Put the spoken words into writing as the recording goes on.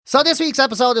So this week's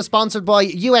episode is sponsored by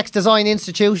UX Design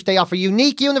Institute. They offer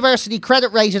unique university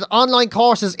credit-rated online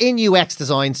courses in UX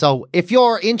design. So if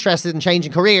you're interested in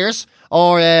changing careers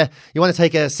or you want to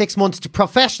take a 6-month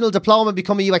professional diploma and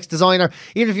become a UX designer,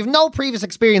 even if you've no previous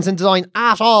experience in design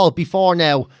at all before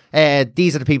now,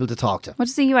 these are the people to talk to. What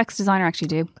does a UX designer actually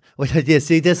do? Well, you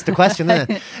see, this is the question,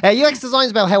 isn't it? UX design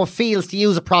is about how it feels to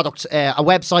use a product, a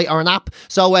website or an app.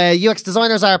 So UX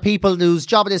designers are people whose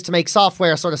job it is to make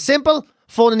software sort of simple,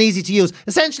 fun and easy to use.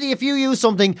 Essentially, if you use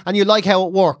something and you like how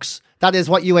it works, that is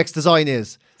what UX design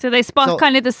is. So they spot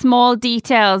kind of the small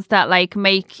details that like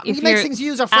make things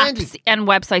user friendly and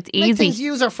websites easy. Make things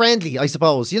user friendly, I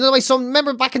suppose. You know, like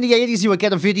remember back in the 80s, you would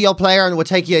get a video player and it would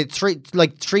take you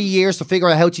 3 years to figure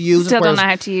out how to use it. Still don't know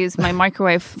how to use my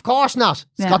microwave. Of course not.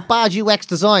 It's got bad UX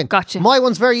design. Gotcha. My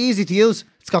one's very easy to use.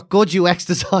 It's got good UX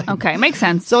design. Okay, makes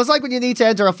sense. So it's like when you need to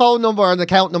enter a phone number or an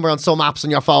account number on some apps on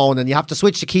your phone and you have to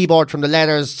switch the keyboard from the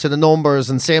letters to the numbers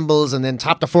and symbols and then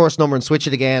tap the first number and switch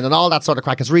it again and all that sort of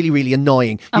crack. It's really, really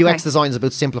annoying. Okay. UX design is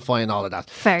about simplifying all of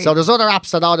that. Fair. So there's other apps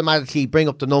that automatically bring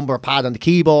up the number pad on the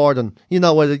keyboard and, you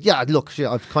know, I've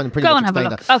kind of pretty much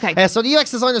explained that. Okay. So the UX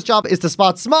designer's job is to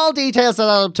spot small details that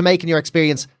add up to making your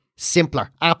experience simpler.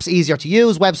 Apps easier to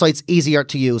use, websites easier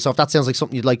to use. So if that sounds like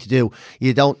something you'd like to do,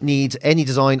 you don't need any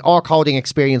design or coding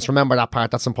experience. Remember that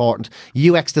part, that's important.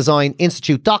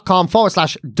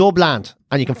 uxdesigninstitute.com/Dubland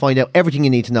and you can find out everything you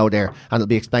need to know there and it'll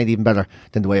be explained even better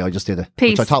than the way I just did it.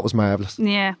 Peace. Which I thought was marvellous.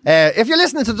 Yeah. If you're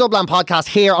listening to the Dubland podcast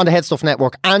here on the Head Stuff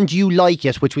Network and you like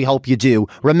it, which we hope you do,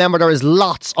 remember there is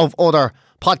lots of other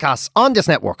podcasts on this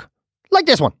network, like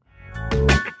this one.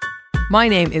 My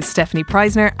name is Stephanie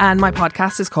Preisner and my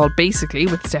podcast is called Basically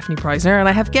with Stephanie Preisner, and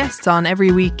I have guests on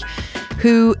every week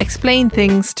who explain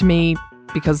things to me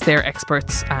because they're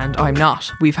experts and I'm not.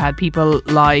 We've had people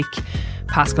like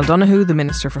Pascal Donoghue, the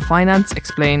Minister for Finance,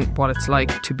 explain what it's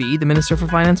like to be the Minister for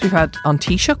Finance. We've had on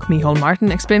Taoiseach, Micheál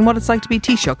Martin, explain what it's like to be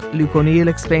Taoiseach. Luke O'Neill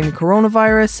explaining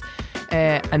coronavirus.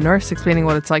 A nurse explaining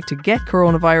what it's like to get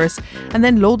coronavirus. And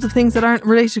then loads of things that aren't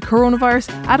related to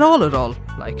coronavirus at all.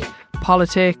 Like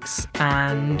politics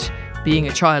and being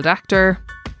a child actor.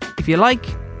 If you like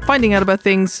finding out about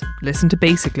things, listen to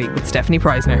Basically with Stephanie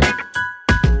Preisner.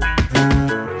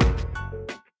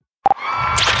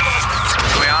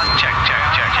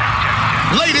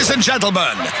 Ladies and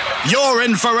gentlemen, you're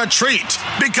in for a treat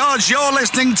because you're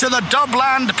listening to the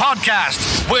Dubland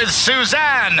podcast with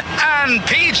Suzanne and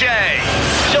PJ.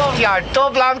 Shove your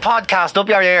Dubland podcast up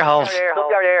your ear holes.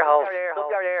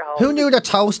 Who knew that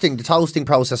the toasting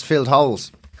process filled holes?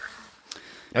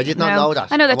 I did not know that.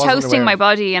 I know that toasting my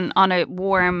body and on a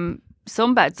warm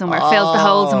sunbed somewhere fills the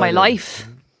holes in my life.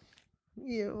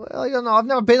 Yeah, well, I don't know. I've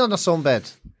never been on a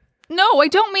sunbed. No, I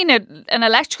don't mean an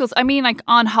electrical. I mean like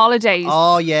on holidays.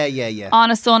 Oh, yeah.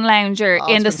 On a sun lounger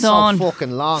in the sun. So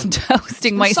fucking long.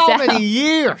 Toasting myself. So many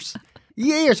years.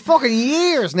 Fucking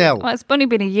years now. Well, it's only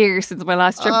been a year since my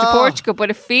last trip to Portugal, but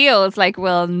it feels like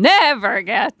we'll never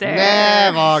get there.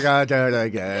 Never get there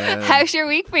again. How's your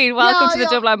week been? Welcome to the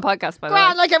Dubland podcast, by the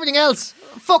way. Like everything else.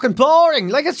 Fucking boring.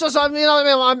 Like it's just, I'm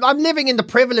living in the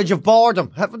privilege of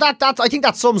boredom. I think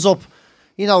that sums up,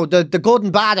 you know, the good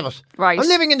and bad of it. Right. I'm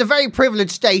living in the very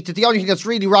privileged state that the only thing that's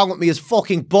really wrong with me is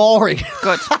fucking boring.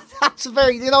 Good. That's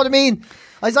very, you know what I mean?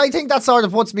 I think that sort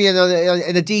of puts me in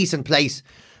a decent place.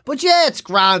 But yeah, it's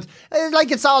grand.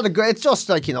 It's just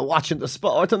like, you know, watching the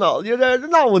sport and all. There's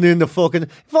no one in the fucking.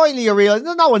 Finally, you realise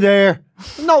there's no one there.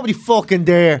 There's nobody fucking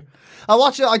there.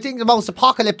 I think the most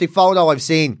apocalyptic photo I've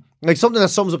seen, like something that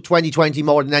sums up 2020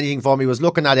 more than anything for me, was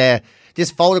looking at this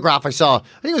photograph I saw. I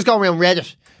think it was going around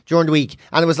Reddit during the week,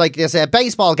 and it was like this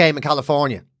baseball game in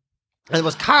California. And it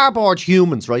was cardboard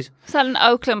humans, right? Is that in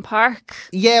Oakland Park?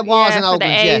 Yeah, it was in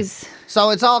Oakland, yeah. So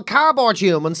it's all cardboard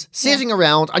humans sitting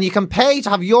around, and you can pay to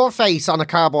have your face on a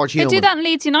cardboard human. They do that in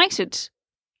Leeds United.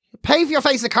 Pay for your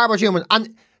face as a cardboard human,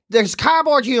 and there's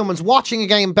cardboard humans watching a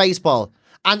game of baseball,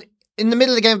 and in the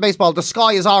middle of the game of baseball, the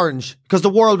sky is orange because the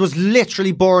world was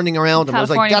literally burning around them. I was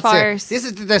like, that's fires. it. This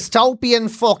is the dystopian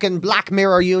fucking Black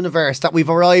Mirror universe that we've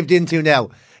arrived into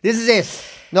now. This is it.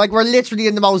 Like, we're literally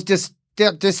in the most is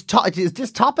this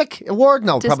topic a word?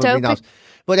 No, Dystopic? Probably not.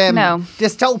 But no.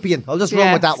 Dystopian. I'll just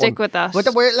run with that stick one. with that. But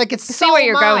it's see so where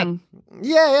you're mad. going.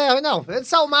 Yeah, I know. It's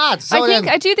so mad. So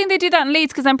I do think they do that in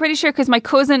Leeds because I'm pretty sure because my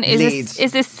cousin is Leeds.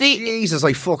 Jesus,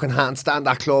 I fucking can't stand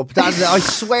that club. I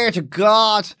swear to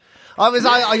God.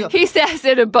 He says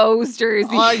it in a Bows jersey.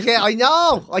 I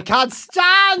know. I can't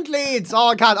stand Leeds. Oh,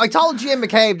 I can't. I told Jim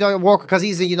McCabe down at work because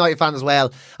he's a United fan as well.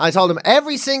 And I told him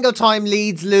every single time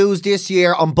Leeds lose this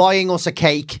year, I'm buying us a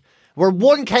cake. We're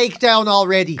one cake down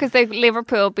already. Because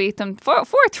Liverpool beat them 4-3.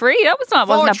 That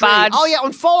wasn't bad. Oh yeah,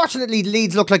 unfortunately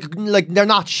Leeds look like they're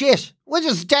not shit. We're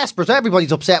just desperate.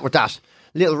 Everybody's upset with that.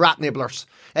 Little rat nibblers.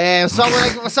 So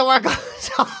we're going.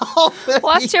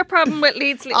 What's your problem with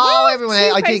Leeds? Everyone.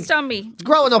 I think on me.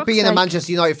 Growing up being a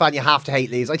Manchester United fan, you have to hate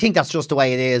Leeds. I think that's just the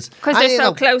way it is. Because they're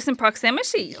so close in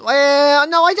proximity. No,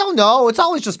 I don't know. It's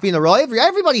always just been a rivalry.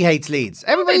 Everybody hates Leeds.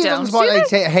 Everybody who doesn't support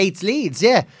hates Leeds.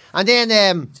 Yeah, and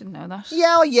then didn't know that.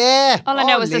 Yeah. All I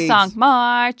know is the song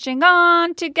 "Marching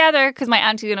On Together" because my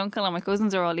auntie and uncle and my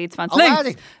cousins are all Leeds fans.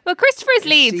 Leeds. Well, Christopher's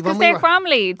Leeds because they're from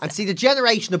Leeds. And see, the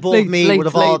generation above me would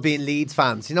have all been Leeds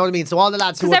fans. You know what I mean? So all the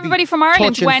lads who because everybody from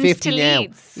Ireland went to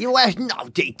Leeds. No,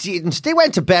 they didn't. They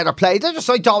went to better play. They're just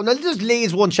like don't know. Just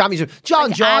Leeds won championship.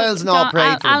 John Giles and all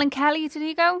prayed for Alan Kelly, did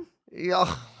he go? Yeah,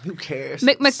 who cares?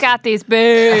 Mick McCarthy's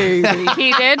baby.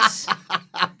 He did.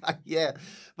 Yeah,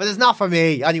 but it's not for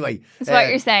me anyway. That's what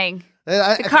you're saying.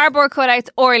 The cardboard cutouts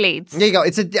or Leeds. There you go.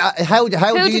 It's a how do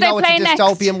you know it's a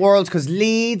dystopian world? Because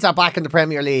Leeds are back in the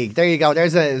Premier League. There you go.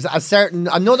 There's a certain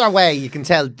another way you can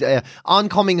tell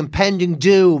oncoming impending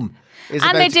doom.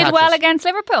 And they did well against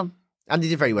Liverpool. And they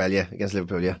did very well, yeah, against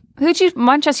Liverpool, yeah. Who'd you?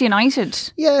 Manchester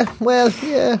United. Yeah, well,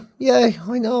 yeah,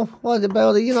 I know. What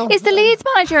about it, you know? Is the Leeds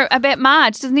manager a bit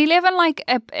mad? Doesn't he live in like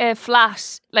a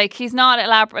flat? Like he's not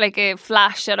elaborate, like a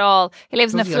flash at all. He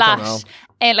lives in a flat,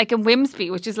 like in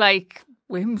Wimsby, which is like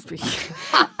Wimsby.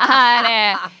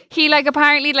 And he like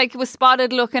apparently like was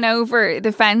spotted looking over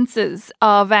the fences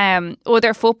of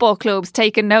other football clubs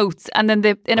taking notes, and then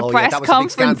in a press that was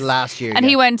conference a big scandal last year, and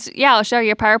he went, I'll show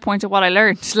you a PowerPoint of what I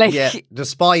learned. Like, yeah, the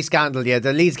spy scandal, the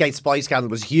Leedsgate spy scandal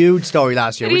was a huge story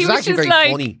last year, which is actually very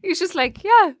funny. He was just like,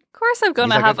 yeah, of course I'm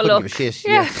gonna have a look. Give a shit,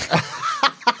 yeah.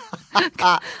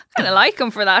 Kind of like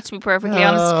him for that, to be perfectly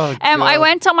honest. I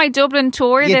went on my Dublin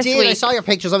tour this week. I saw your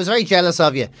pictures. I was very jealous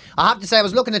of you. I have to say, I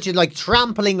was looking at you like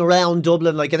trampling around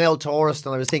Dublin like an old tourist,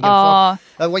 and I was thinking,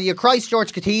 when you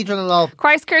Christchurch Cathedral and all.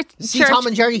 Christchurch. See Tom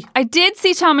and Jerry? I did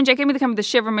see Tom and Jerry. Give me the camera, the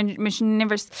Shiver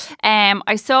Universe.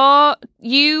 I saw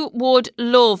you would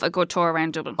love a good tour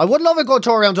around Dublin. I would love a good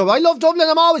tour around Dublin. I love Dublin.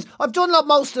 I've done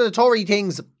most of the toury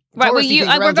things. Right, well,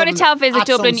 we're going to tell Visit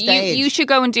Dublin. You should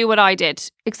go and do what I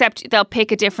did, except they'll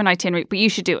pick a different itinerary, but you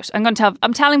should do it.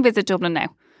 I'm telling Visit Dublin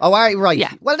now. Oh, right.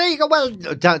 Yeah. Well, there you go. Well,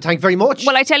 thank you very much.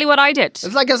 Well, I tell you what I did.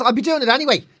 It's like I'd be doing it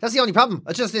anyway. That's the only problem.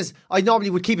 It's just this. I normally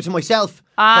would keep it to myself.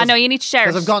 No, you need to share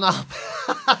it. Because I've gone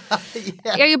off.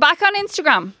 Yeah. Are you back on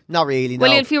Instagram? Not really, no.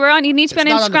 Well, if you were on, you need to be on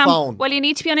Instagram. On the phone. Well, you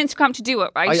need to be on Instagram to do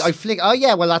it, right? I flick. Oh,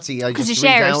 yeah, well, that's it. I just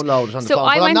re-download it on the phone.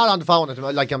 But I'm not on the phone at the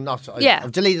moment. Like, I'm not.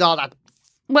 I've deleted all that.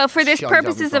 Well, for this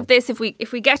purposes of this, if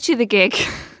we get you the gig,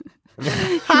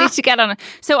 you need to get on it.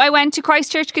 So I went to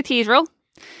Christchurch Cathedral.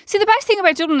 See, the best thing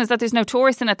about Dublin is that there's no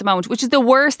tourists in at the moment, which is the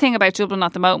worst thing about Dublin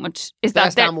at the moment. Is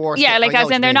that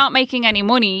they're not making any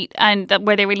money, and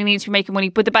where they really need to be making money.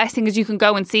 But the best thing is you can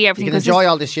go and see everything. You can enjoy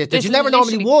all this shit that you never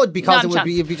normally would, because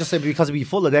it'd be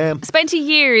full of them. Spent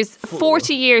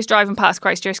 40 years driving past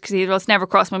Christchurch Cathedral. It's never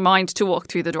crossed my mind to walk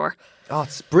through the door. Oh,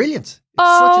 it's brilliant. It's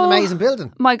such an amazing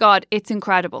building. My God, it's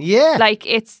incredible. Yeah. Like,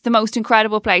 it's the most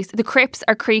incredible place. The crypts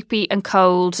are creepy and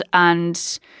cold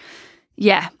and...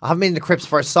 Yeah. I haven't been in the crypts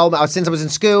for since I was in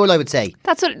school, I would say.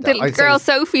 That's what the girl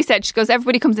Sophie said. She goes,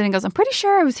 everybody comes in and goes, I'm pretty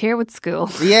sure I was here with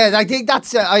school. Yeah, I think that's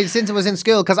since I was in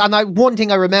school. One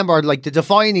thing I remember, like the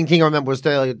defining thing I remember, was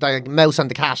the mouse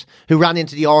and the cat who ran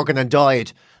into the organ and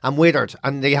died and withered,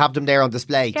 and they have them there on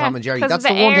display, Tom and Jerry. That's the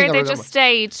one thing I remember. They just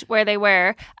stayed where they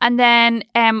were. And then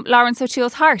Lawrence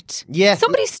O'Toole's heart. Yeah.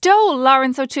 Somebody stole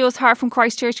Lawrence O'Toole's heart from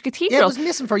Christchurch Cathedral. Yeah, it was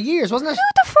missing for years, wasn't it?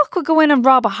 Who the fuck would go in and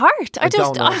rob a heart? I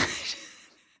don't know.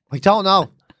 I don't know.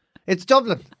 It's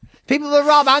Dublin. People will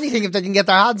rob anything if they can get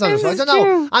their hands on it. I don't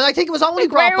know. And I think it was only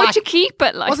brought back. Where would you keep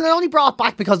it? Wasn't it only brought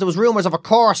back because there was rumours of a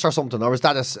curse or something? Or was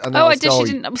that another story?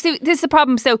 She didn't. See, this is the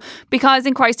problem. So, because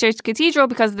in Christchurch Cathedral,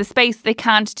 because of the space, they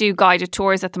can't do guided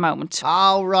tours at the moment.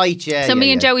 Oh, right, yeah. So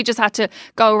me and Joey just had to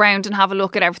go around and have a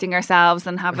look at everything ourselves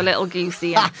and have a little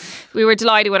goosey. And we were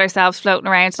delighted with ourselves floating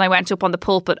around. And I went up on the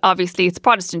pulpit. Obviously, it's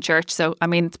Protestant church, so I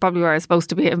mean, it's probably where I was supposed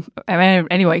to be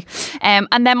anyway. And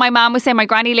then my mum was saying my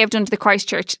granny lived under the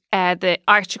Christchurch, the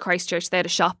Arch of Christchurch. They had a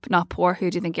shop, not poor. Who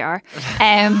do you think you are?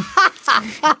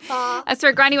 That's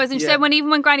where Granny was. And she said even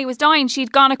when Granny was dying,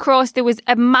 she'd gone across, there was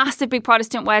a massive big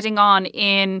Protestant wedding on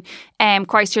in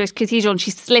Christchurch Cathedral, and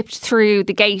she slipped through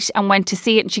the gate and went to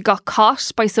see it, and she got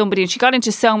caught by somebody, and she got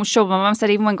into so much trouble. My mum said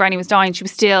even when Granny was dying, she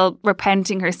was still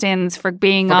repenting her sins for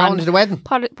being on going to the wedding?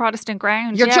 Protestant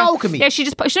ground. You're joking me. Yeah,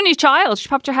 she's only a child. She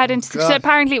popped her head into. She said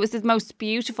apparently it was the most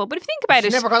beautiful. But if you think about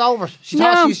it, she never got over it. She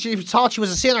thought she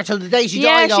was a sinner till the day she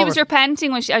died. Yeah, she was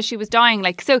repenting as she was dying.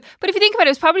 Like so, but if you think about it,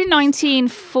 it was probably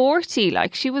 1940.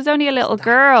 Like she was only a little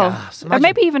girl, or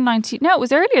maybe even 19. No, it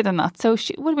was earlier than that. So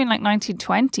she would have been like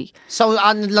 1920. So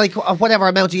and like whatever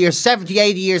amount of years, 70,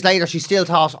 80 years later, she still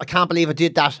thought, I can't believe I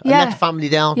did that. I let the family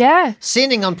down. Yeah,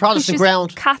 sinning on Protestant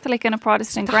ground. Catholic in a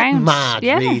Protestant ground. Mad,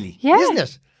 really. Yeah, isn't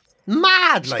it?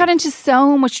 Mad. She got into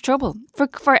so much trouble for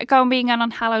being on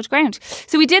unhallowed ground.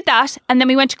 So we did that, and then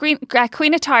we went to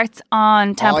Queen of Tarts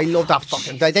on Temple. I love that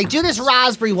fucking. They do this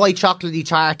raspberry white chocolatey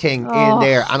tart thing in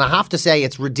there, and I have to say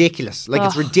it's ridiculous. Like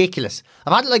it's ridiculous.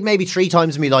 I've had it like maybe 3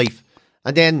 times in my life,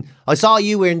 and then I saw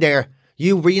you in there.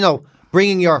 You were,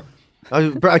 bringing your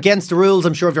against the rules,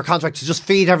 I'm sure, of your contract to just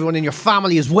feed everyone in your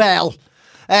family as well.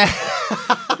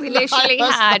 We literally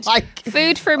had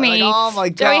food for me. Oh my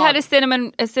God. Joey had a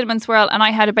cinnamon swirl, and I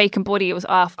had a bacon buddy. It was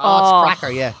off. Oh, it's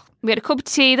cracker, yeah. We had a cup of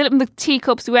tea, the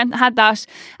teacups. We went and had that,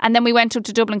 and then we went up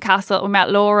to Dublin Castle. We met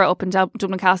Laura up in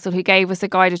Dublin Castle, who gave us a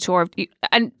guided tour.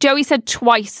 And Joey said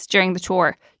twice during the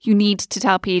tour, you need to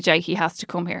tell PJ he has to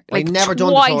come here. Like, I've never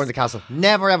done the tour in the castle.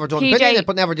 Never ever done it. Been in it,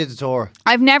 but never did the tour.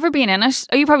 I've never been in it.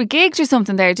 Oh, you probably gigged or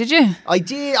something there, did you? I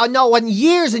did. I know. When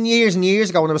years and years and years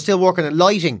ago, when I was still working at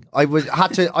lighting, I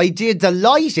did the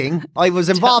lighting. I was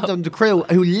involved in the crew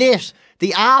who lit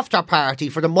the after party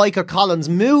for the Michael Collins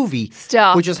movie,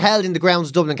 which was held in the grounds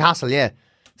of Dublin Castle. Yeah,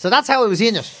 so that's how I was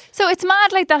in it. So it's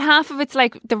mad, like that. Half of it's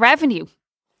like the revenue.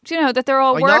 Do you know that they're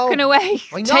all working away,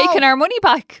 taking our money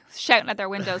back, shouting at their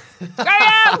windows?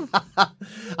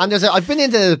 And I've been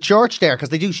into the church there because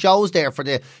they do shows there for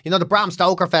the Bram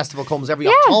Stoker Festival comes every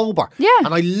October. Yeah,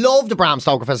 and I love the Bram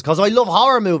Stoker Festival because I love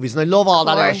horror movies and I love all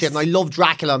that other shit, and I love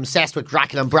Dracula. I'm obsessed with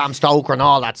Dracula and Bram Stoker and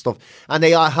all that stuff. And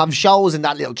they have shows in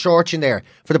that little church in there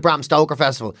for the Bram Stoker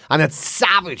Festival, and it's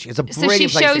savage. It's a brilliant place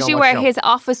to go. So she shows you where his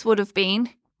office would have been.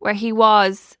 Where he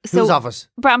was. Whose office?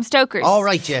 Bram Stoker's. Oh,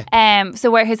 right, yeah. So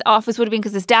where his office would have been,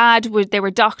 because his dad, they were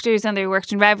doctors and they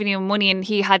worked in revenue and money, and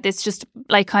he had this just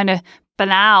like kind of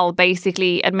banal,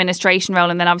 basically, administration role,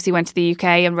 and then obviously went to the UK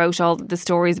and wrote all the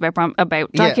stories about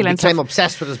Dracula and became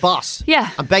obsessed with his boss.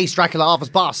 Yeah. And based Dracula off his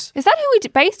boss. Is that who he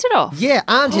based it off? Yeah,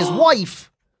 and his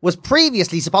wife was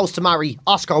previously supposed to marry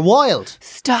Oscar Wilde.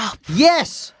 Stop.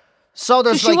 Yes.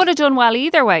 So she would have done well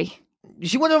either way.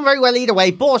 She would have done very well either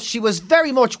way, but she was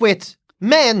very much with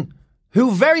men who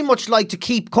very much like to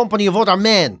keep company of other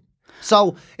men.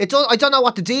 So I don't know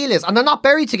what the deal is, and they're not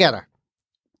buried together.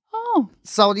 Oh,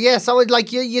 so yeah, so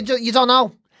like you don't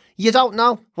know. You don't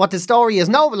know what the story is.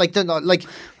 No,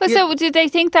 so did they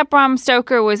think that Bram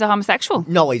Stoker was a homosexual?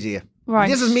 No idea. Right.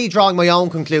 This is me drawing my own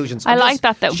conclusions. I like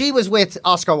that though. She was with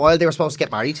Oscar Wilde. They were supposed to get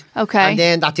married. Okay. And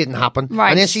then that didn't happen.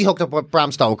 Right. And then she hooked up with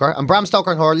Bram Stoker. And Bram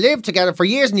Stoker and her lived together for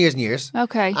years and years and years.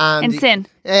 Okay. And in sin?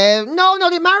 No,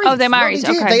 they married. Oh, they married.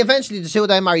 No, they okay. They eventually, the two of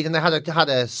them married, and they had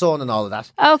a son and all of that.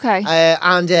 Okay.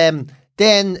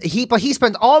 Then he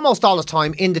spent almost all his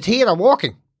time in the theatre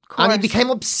working. And he became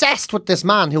obsessed with this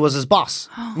man who was his boss.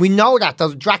 We know that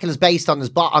Dracula's based on his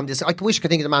on this. I wish I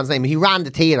could think of the man's name. He ran the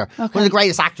theatre. Okay. One of the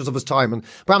greatest actors of his time. And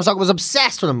Bram Stoker was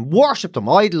obsessed with him, worshipped him,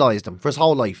 idolised him for his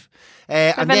whole life.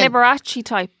 And a Liberace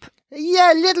type.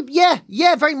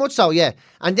 Yeah, very much so, yeah.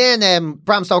 And then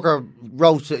Bram Stoker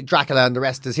wrote Dracula, and the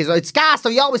rest is his. It's gas, though.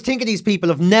 You always think of these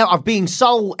people of being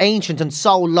so ancient and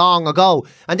so long ago.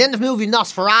 And then the movie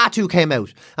Nosferatu came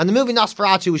out. And the movie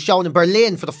Nosferatu was shown in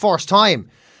Berlin for the first time.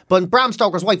 But Bram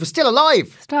Stoker's wife was still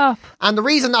alive. Stop. And the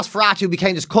reason Nosferatu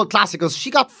became this cult classic was she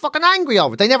got fucking angry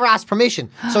over it. They never asked permission.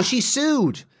 So she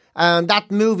sued. And that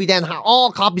movie then,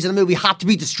 all copies of the movie had to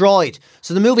be destroyed.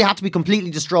 So the movie had to be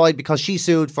completely destroyed because she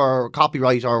sued for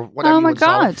copyright or whatever. Oh my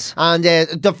God. And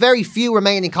the very few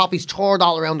remaining copies toured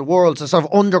all around the world. So sort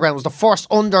of underground was the first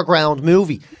underground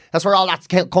movie. That's where all that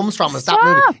comes from. Is that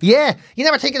movie? Yeah. You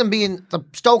never think of them the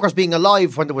Stokers being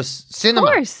alive when there was cinema.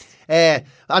 Of course.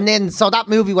 And then, so that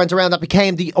movie went around, that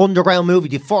became the underground movie,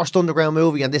 the first underground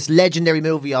movie, and this legendary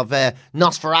movie of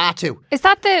Nosferatu. Is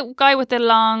that the guy with the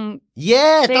long...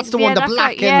 Yeah, that's the one, the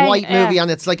black and white movie, and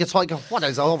it's like, what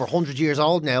is it, over 100 years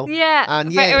old now? Yeah,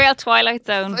 and a real Twilight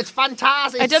Zone. It's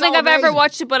fantastic. I don't think I've ever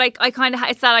watched it, but I kind of,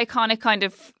 it's that iconic kind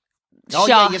of... Oh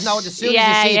shot. Yeah, as soon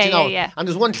as you see it, you know. Yeah. And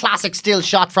there's one classic still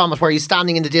shot from it where he's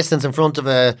standing in the distance in front of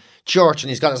a church, and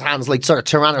he's got his hands like sort of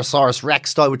Tyrannosaurus Rex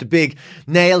style with the big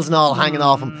nails and all hanging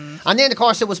off him. And then, of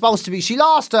course, it was supposed to be, she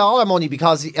lost all her money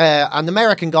because an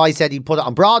American guy said he put it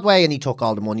on Broadway and he took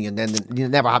all the money, and then it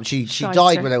never happened. She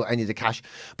died without any of the cash.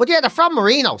 But yeah, they're from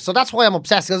Marino, so that's why I'm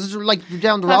obsessed, because it's like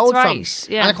down the road from.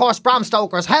 Yeah. And of course, Bram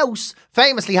Stoker's house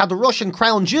famously had the Russian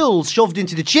crown jewels shoved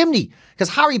into the chimney, because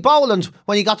Harry Boland,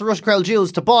 when he got the Russian crown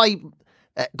jewels to buy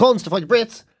guns to fight the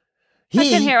Brits, I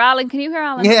can hear Alan. Can you hear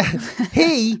Alan? Yeah,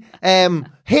 he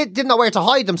didn't know where to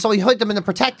hide them, so he hid them in a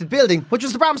protected building, which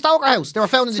was the Bram Stoker house. They were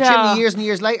found in the chimney years and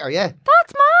years later. Yeah,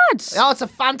 that's mad. Oh, it's a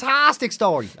fantastic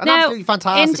story. Absolutely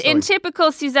fantastic story. In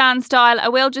typical Suzanne style, I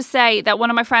will just say that one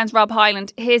of my friends, Rob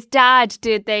Hyland, his dad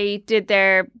did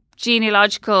their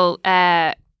genealogical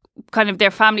kind of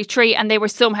their family tree, and they were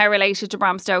somehow related to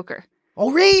Bram Stoker. Oh,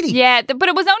 really? Yeah, but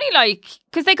it was only like,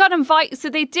 because they got invited, so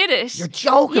they did it. You're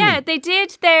joking Yeah, me. they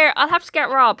did their, I'll have to get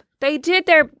Rob. They did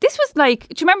their, this was like,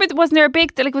 do you remember, wasn't there a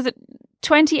big, like, was it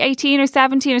 2018 or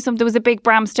 17 or something, there was a big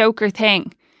Bram Stoker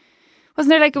thing? Wasn't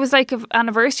there like, it was like an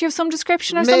anniversary of some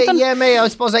description or something? Yeah, I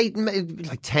suppose like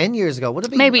 10 years ago. Would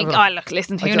it be? Maybe, look,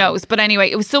 listen, who knows? But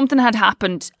anyway, it was something had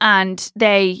happened, and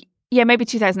they... Yeah, maybe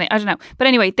 2008. I don't know. But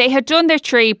anyway, they had done their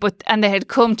tree, and they had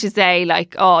come to say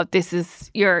like, "Oh, this is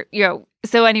your."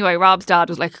 So anyway, Rob's dad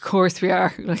was like, "Of course we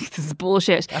are. Like, this is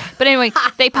bullshit." But anyway,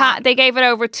 they gave it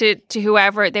over to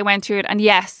whoever. They went through it, and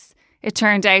yes, it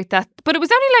turned out that. But it was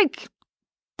only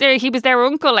like he was their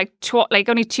uncle, like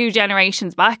only 2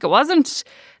 generations back. It wasn't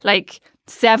like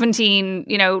 17,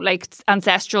 like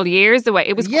ancestral years away.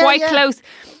 It was quite close.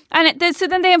 And so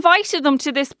then they invited them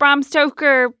to this Bram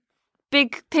Stoker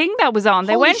big thing that was on.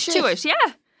 They went to it, yeah.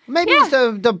 Maybe it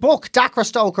was the book. Dacra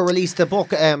Stoker released the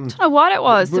book. I don't know what it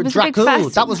was. It was a big festival.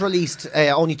 That was released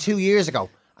only 2 years ago.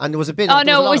 And there was a bit. Oh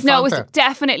no, it was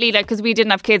definitely like, because we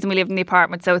didn't have kids and we lived in the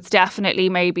apartment, so it's definitely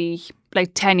maybe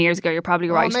like 10 years ago. You're probably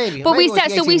right. Maybe. But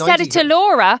maybe we said it to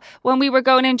Laura when we were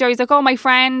going in. Joey's like, "Oh, my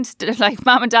friend, like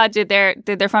Mum and Dad did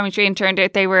their family tree, and turned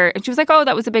out they were." And she was like, "Oh,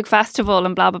 that was a big festival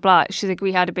and blah blah blah." She's like,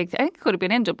 "We had a big. I think it could have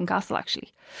been in Dublin Castle actually."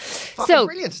 So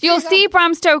brilliant. You'll see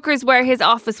Bram Stoker's where his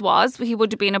office was. He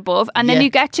would have been above, and then you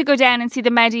get to go down and see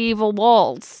the medieval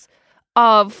walls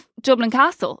of Dublin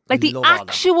Castle, like the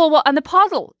actual wall, and the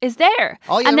Poddle is there.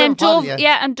 Oh yeah, and then Dove, Poddle,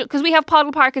 and because we have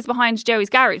Poddle Park is behind Joey's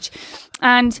garage,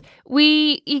 and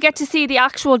you get to see the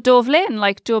actual Dove Linn,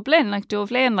 like the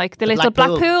little black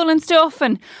pool and stuff,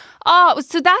 and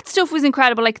so that stuff was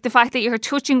incredible. Like the fact that you're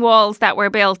touching walls that were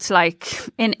built like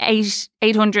in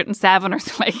 807 or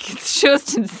something, like it's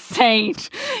just insane.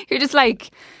 You're just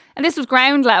like, and this was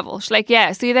ground level. She's like,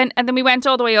 yeah. So then we went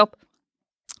all the way up.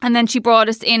 And then she brought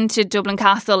us into Dublin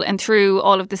Castle and through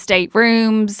all of the state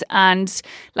rooms, and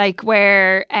like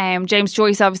where James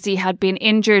Joyce obviously had been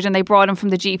injured, and they brought him from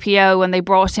the GPO, and they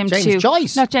brought him James to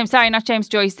Joyce. Not James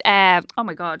Joyce. Oh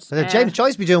my God. James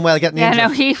Joyce be doing well getting injured. Yeah,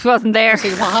 no, he wasn't there. See,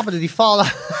 what happened? Did he fall?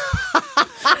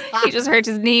 He just hurt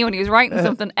his knee when he was writing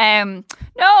something. No,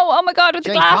 oh my God, with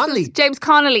the glasses. Connolly. James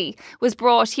Connolly was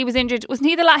brought. He was injured. Wasn't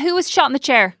he the lad who was shot in the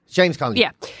chair? James Connolly.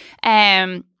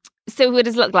 Yeah. So with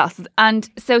his little glasses, and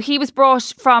so he was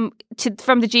brought from the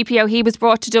GPO. He was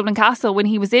brought to Dublin Castle when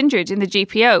he was injured in the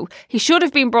GPO. He should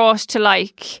have been brought to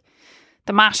like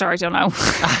the Mater. I don't know.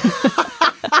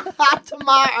 The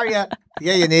Mater, yeah,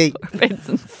 you need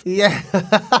Vincent's. Yeah.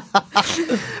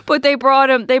 But they brought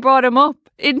him up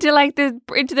into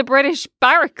the British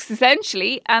barracks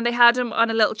essentially, and they had him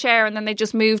on a little chair, and then they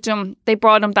just moved him. They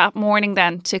brought him that morning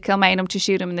then to Kilmainham to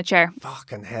shoot him in the chair.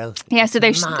 Fucking hell! Yeah, so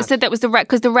they said that was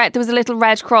because there was a little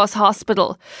Red Cross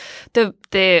hospital.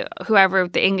 The whoever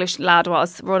the English lad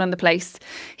was running the place,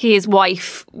 his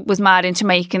wife was mad into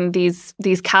making these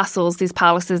castles, these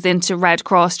palaces into Red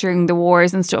Cross during the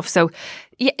wars and stuff. So.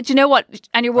 Yeah, do you know what?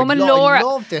 And your woman Laura, I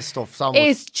love this stuff so much.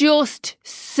 Is just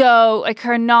so like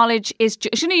her knowledge is.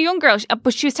 She's a young girl,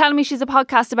 but she was telling me she's a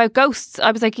podcast about ghosts.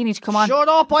 I was like, you need to come on. Shut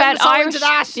up! I'm so into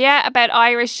that. Yeah, about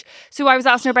Irish. So I was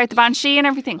asking her about the Banshee and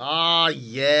everything. Oh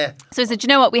yeah. So I said, you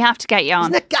know what? We have to get you on.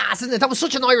 Isn't it gas? Isn't it? That was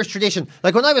such an Irish tradition.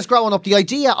 Like when I was growing up, the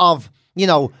idea of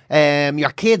your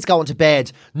kids going to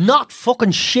bed not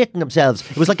fucking shitting themselves.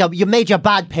 It was like you made you a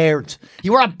bad parent.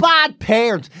 You were a bad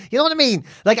parent. You know what I mean?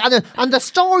 Like, and the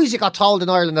stories you got told in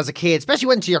Ireland as a kid, especially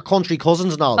when to your country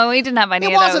cousins and all. Oh, we didn't have any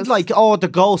of those. It wasn't like, the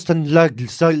ghost and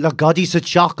the goddy's a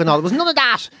shock and all. It was none of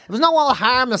that. It was no all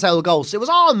harmless old ghosts. It was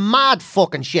all mad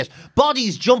fucking shit.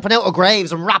 Bodies jumping out of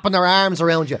graves and wrapping their arms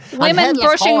around you. Women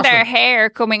brushing their hair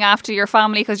coming after your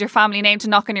family because your family named to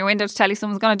knock on your window to tell you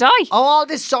someone's going to die. Oh, all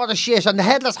this sort of shit. shit, and the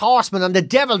Headless Horseman and the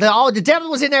devil. The devil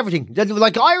was in everything.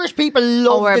 Like Irish people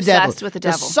love we're the devil. obsessed with the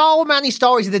devil. There's so many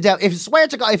stories of the devil. If swear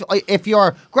to God, if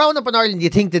you're growing up in Ireland, you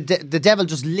think the devil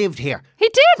just lived here. He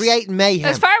did. Creating mayhem.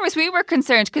 As far as we were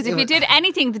concerned, because if you did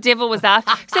anything, the devil was that.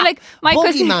 So like my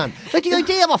cousin, Boogeyman. Like the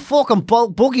idea of a fucking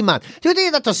boogeyman. The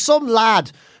idea that there's some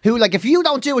lad who, like, if you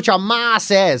don't do what your ma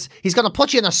says, he's going to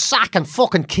put you in a sack and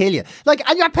fucking kill you. Like,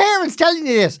 and your parents telling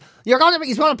you this. He's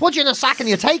going to put you in a sack and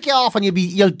you'll take you off and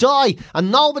you'll die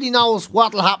and nobody knows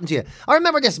what'll happen to you. I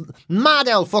remember this mad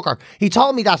old fucker. He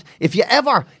told me that if you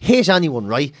ever hit anyone,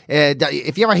 right,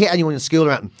 if you ever hit anyone in school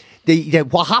or anything,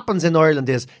 what happens in Ireland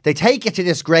is they take you to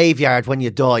this graveyard when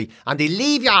you die and they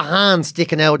leave your hand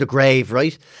sticking out of the grave,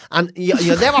 right? And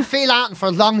you'll never feel anything for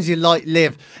as long as you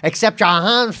live, except your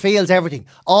hand feels everything.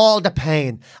 All the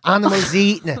pain. Animals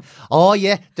eating it. Oh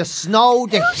yeah, the snow,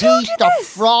 the heat, the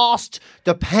frost,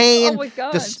 the pain,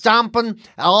 the stamping,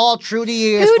 all through the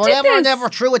years. Forever and ever,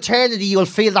 through eternity, you'll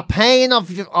feel the pain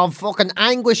of fucking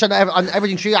anguish and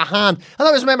everything through your hand. And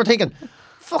I just remember thinking,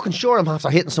 fucking sure I'm after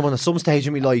hitting someone at some stage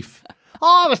in my life.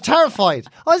 Oh, I was terrified.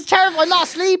 I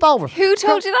lost sleep over it. Who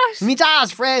told you that? My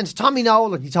dad's friend, Tommy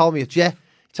Nolan, he told me it, yeah.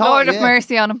 Lord of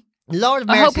mercy on him. Lord of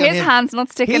mercy I hope on his him. hand's not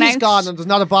sticking He's out. gone and there's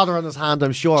not a bother on his hand,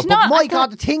 I'm sure. But my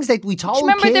God, the things that we told do you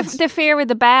remember kids. the fear of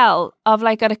the bell of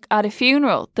like at a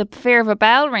funeral, the fear of a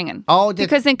bell ringing? Oh,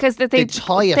 because they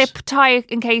tie it. They tie it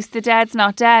in case the dead's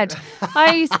not dead.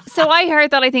 I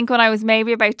heard that I think when I was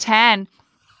maybe about 10,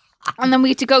 and then we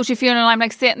had to go to a funeral. And I'm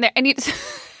like sitting there, and you.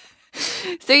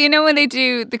 So you know when they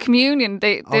do the communion,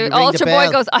 the altar boy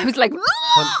goes. I was like,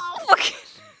 fucking.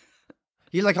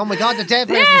 You're like, oh my God, the dead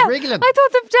person's ringing. I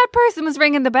thought the dead person was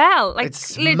ringing the bell. Like,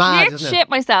 it's mad, legit isn't it? shit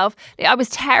myself. I was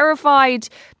terrified.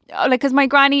 Like, because my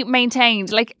granny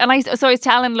maintained, like, and I was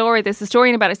telling Laura this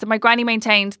historian about it. So my granny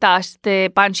maintained that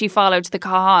the Banshee followed the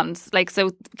Cahans, like, so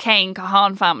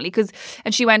Cahan family,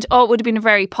 and she went, oh, it would have been a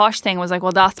very posh thing. I was like,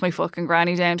 well, that's my fucking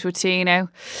granny down to a T now.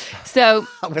 So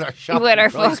with her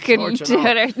fucking no,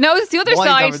 it's the other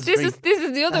side. This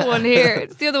is the other one here.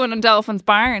 It's the other one in Dolphin's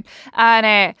Barn,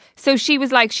 and so she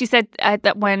was like, she said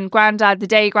that when the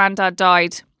day Grandad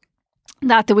died,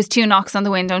 that there was 2 knocks on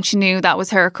the window and she knew that was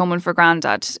her coming for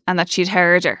Grandad and that she'd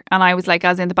heard her. And I was like,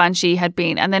 as in the Banshee had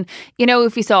been. And then, you know,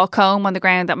 if you saw a comb on the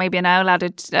ground that maybe an owl had,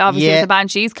 obviously it was a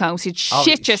Banshee's comb, so you'd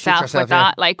shit yourself with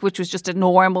that, like, which was just a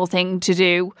normal thing to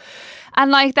do.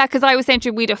 And like that, because I was saying to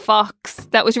we'd a fox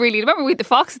that was really, remember we'd the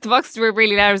foxes were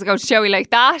really loud as I go to showy, like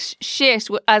that shit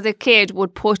as a kid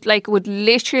would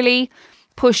literally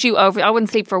push you over. I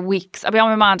wouldn't sleep for weeks. I'd be on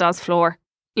my man dad's floor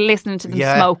listening to them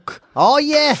smoke. Oh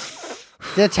yeah.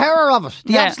 The terror of it.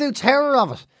 The absolute terror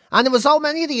of it. And there was so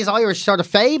many of these Irish sort of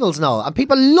fables and all, and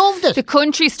people loved it. The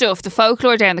country stuff, the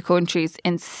folklore down the country is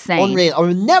insane. Unreal.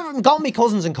 I never got my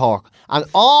cousins in Cork, and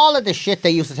all of the shit they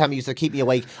used to tell me used to keep me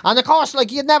awake. And of course,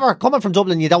 like, you'd never, coming from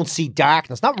Dublin, you don't see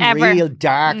darkness. Not ever. Real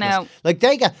darkness. No. Like,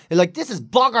 they get, like, this is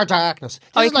bogger darkness.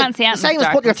 This you can't see anything. The same as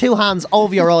putting your 2 hands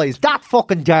over your eyes. That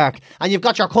fucking dark. And you've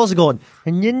got your cousin going,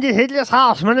 and then the Headless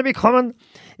Horseman will be coming,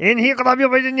 and he'll grab you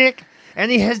by the neck. And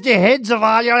he has the heads of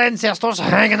all your ancestors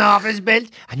hanging off his belt.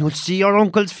 And you'll see your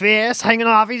uncle's face hanging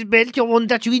off his belt, your one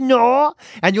that you know.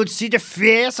 And you'll see the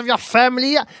face of your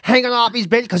family hanging off his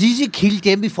belt because he's killed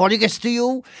them before he gets to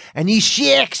you. And he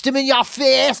shakes them in your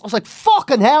face. I was like,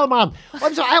 fucking hell, man.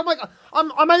 I'm sorry, oh my God,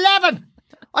 I'm 11.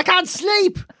 I can't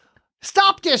sleep.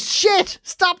 Stop this shit.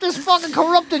 Stop this fucking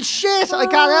corrupted shit. I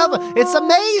can't help it. It's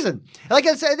amazing. Like,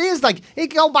 it is like, you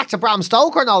go back to Bram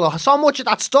Stoker and all, so much of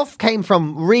that stuff came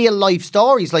from real life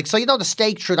stories. Like, so you know the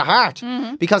stake through the heart.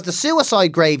 Because the suicide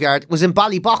graveyard was in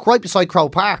Ballybock, right beside Crow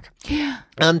Park. Yeah.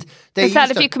 And they said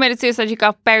if you committed suicide, you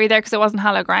got buried there because it wasn't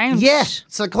hollow ground. Yeah,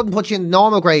 so they couldn't put you in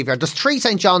normal graveyard. There's 3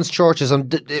 St. John's churches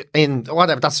in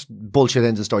whatever. That's bullshit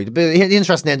end of the story. The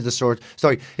interesting end of the story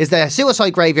is the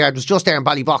suicide graveyard was just there in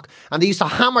Ballybock, and they used to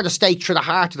hammer the stake through the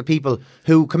heart of the people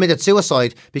who committed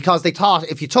suicide because they thought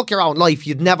if you took your own life,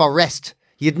 you'd never rest.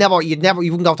 You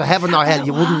wouldn't go to heaven or hell.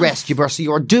 You wouldn't rest. You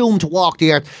were doomed to walk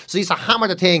the earth. So he used to hammer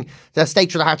the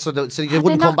stake through the heart so you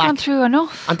wouldn't come back. Gone through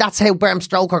enough. And that's how Bram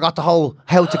Stoker got the whole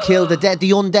how to kill the dead, the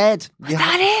undead. Was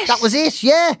that it? That was it,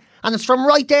 yeah. And it's from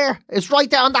right there. It's right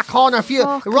there on that corner.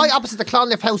 Right opposite the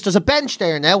Clonliffe house. There's a bench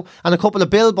there now and a couple of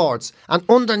billboards. And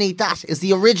underneath that is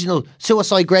the original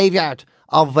suicide graveyard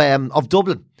of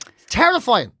Dublin.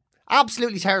 Terrifying.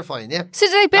 Absolutely terrifying, yeah. So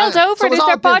do they build over so it? it's Is all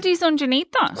there built- bodies underneath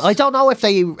that? I don't know if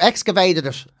they excavated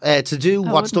it to do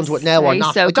what's done to it now or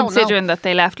not. So I don't considering know. that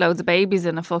they left loads of babies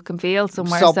in a fucking field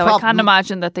somewhere, So so I can't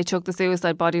imagine that they took the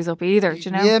suicide bodies up either. Do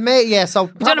you know? Yeah, mate, yeah. So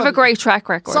We don't have a great track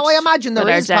record. So I imagine there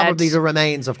that are is dead. probably the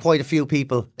remains of quite a few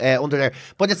people under there.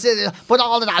 But it's but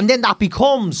all of that, and then that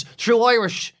becomes through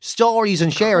Irish stories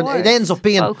and sharing. It ends up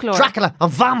being Folklore. Dracula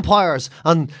and vampires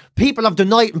and people of the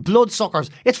night and bloodsuckers.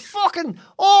 It's fucking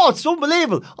it's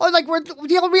unbelievable.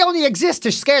 We only exist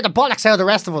to scare the bollocks out of the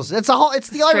rest of us. It's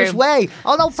the Irish true. way.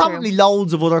 Although probably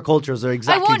loads of other cultures are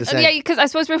exactly the same. Yeah, because I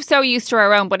suppose we're so used to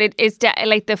our own, but it is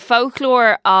like the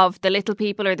folklore of the little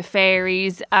people or the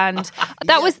fairies, and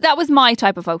that was my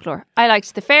type of folklore. I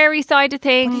liked the fairy side of But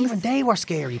things. even they were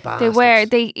scary They bastards. were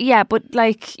but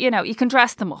like you can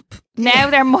dress them up. Now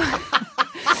they're more.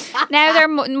 Now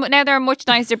they're a much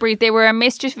nicer breed. They were a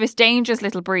mischievous, dangerous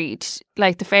little breed,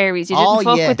 like the fairies. You didn't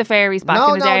fuck with the fairies back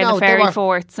in the day in the fairy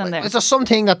forts and there. It's just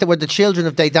something that they were the children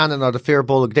of Daidanan or the Fear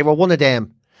Bullock. They were one of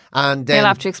them. And You'll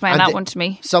have to explain that one to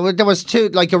me. So there was two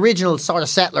original sort of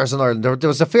settlers in Ireland. There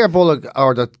was the Fear Bullock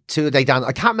or the two of Daidanan.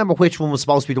 I can't remember which one was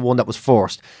supposed to be the one that was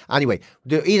first. Anyway,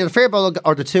 either the Fear Bullock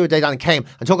or the two of Daidanan came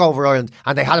and took over Ireland,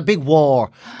 and they had a big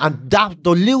war. And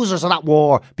the losers of that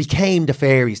war became the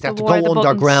fairies. They had to War of go the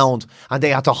underground and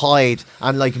they had to hide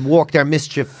and work their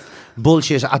mischief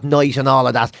bullshit at night and all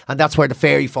of that, and that's where the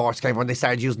fairy force came from. They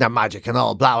started using their magic and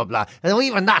all blah blah blah, and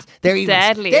even that they're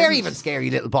even scary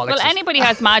little bollocks. Well, anybody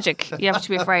has magic you have to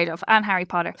be afraid of, and Harry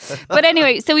Potter. But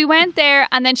anyway, so we went there,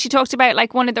 and then she talked about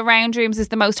like one of the round rooms is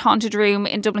the most haunted room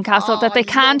in Dublin Castle, that they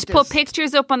can't put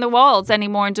pictures up on the walls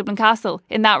anymore in Dublin Castle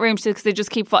in that room because they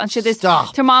just keep falling. And she had this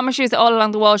thermometers all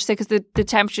along the wall. She said because the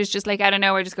temperatures just like out of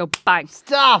nowhere just go bang.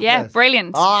 Stop. Yeah,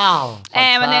 brilliant. And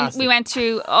then we went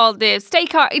through all the stay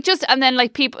card. And then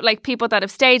people that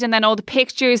have stayed, and then all the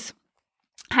pictures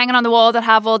hanging on the wall that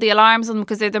have all the alarms on them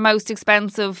because they're the most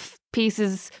expensive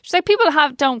pieces. She's like, people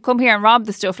don't come here and rob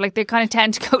the stuff. Like they kind of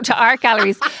tend to go to art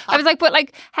galleries. I was like, but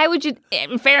like, how would you?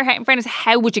 In fairness,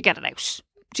 how would you get it out?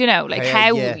 Do you know, like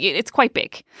how it's quite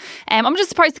big. I'm just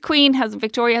surprised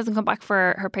Victoria hasn't come back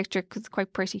for her picture because it's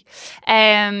quite pretty.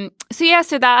 So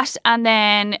that, and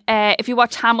then if you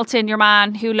watch Hamilton, your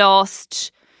man who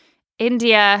lost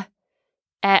India,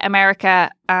 America,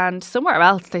 and somewhere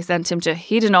else they sent him to.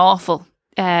 He had an awful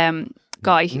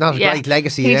guy. Not a great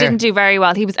legacy. He didn't do very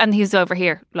well. He was over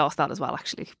here, lost that as well,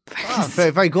 actually.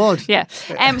 Very, very good. Yeah.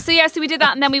 So we did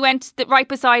that, and then we went right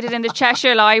beside it in the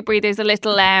Cheshire Library. There's a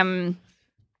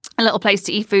little place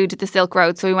to eat food at the Silk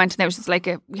Road. So we went, and there was just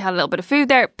we had a little bit of food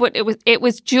there, but it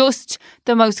was just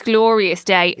the most glorious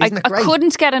day. I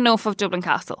couldn't get enough of Dublin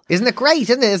Castle. Isn't it great?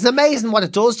 Isn't it? It's amazing what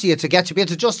it does to you to get you to be able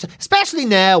to just, especially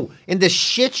now in this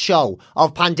shit show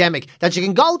of pandemic, that you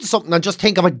can go to something and just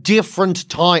think of a different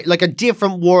time, like a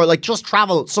different world, like just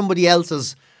travel somebody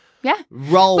else's. Yeah.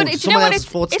 Road, but someone else's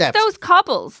footsteps. It's those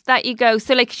cobbles that you go.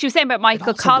 So, like she was saying about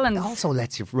Michael Collins. It also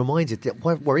reminds you that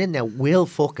what we're in now will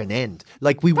fucking end.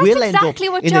 Like we That's will exactly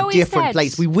end up what in Joey a different said.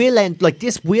 place. We will end, like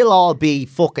this will all be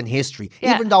fucking history.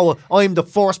 Yeah. Even though I'm the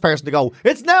first person to go,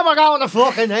 it's never going to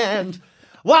fucking end.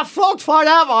 We're fucked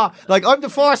forever. Like, I'm the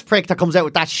first prick that comes out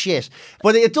with that shit.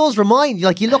 But it does remind you,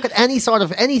 like, you look at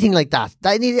anything like that,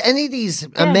 any of these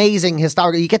amazing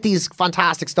historical, you get these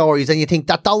fantastic stories and you think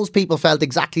that those people felt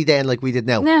exactly then like we did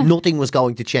now. Yeah. Nothing was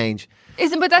going to change.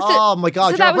 Oh my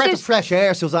God, so you're a breath of fresh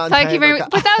air, Suzanne. Thank you very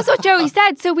much. But that was what Joey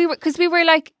said. So we were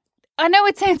like, I know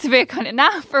it sounds a bit kind of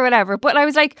naff or whatever, but I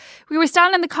was like, we were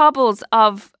standing in the cobbles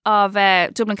of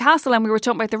Dublin Castle, and we were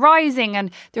talking about the Rising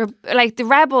and they were like the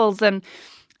rebels, and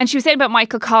she was saying about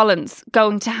Michael Collins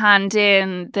going to hand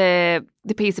in the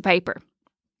piece of paper.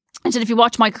 And she said, if you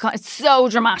watch Michael Collins, it's so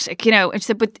dramatic, you know. And she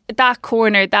said, but that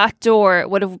corner, that door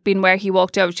would have been where he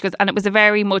walked over. She goes, and it was a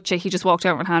very much he just walked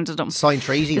over and handed him signed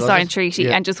treaty, the signed treaty,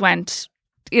 and just went.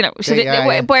 You know,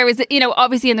 whereas, you know,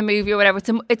 obviously in the movie or whatever,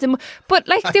 but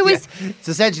like there was. It's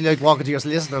essentially like walking to your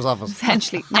solicitor's office.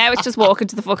 Essentially. Now it's just walking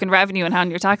to the fucking revenue and hand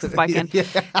your taxes back in.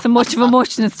 So much of a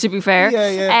muchness, to be fair.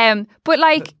 But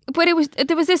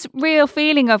there was this real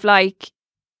feeling of like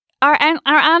our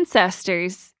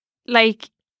ancestors, like,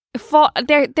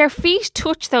 their feet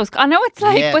touch those. I know it's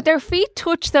like, but their feet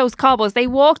touch those cobbles. They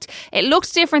walked. It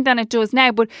looks different than it does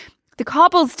now, but the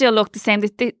cobbles still look the same.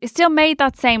 They still made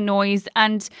that same noise,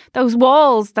 and those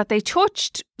walls that they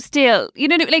touched still, you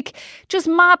know, like just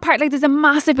mad part. Like there's a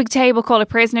massive big table called a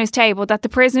prisoner's table that the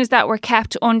prisoners that were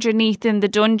kept underneath in the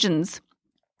dungeons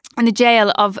in the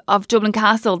jail of Dublin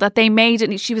Castle that they made it.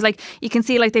 And she was like, you can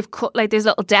see like they've cut like there's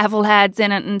little devil heads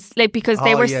in it, and like because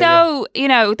they were you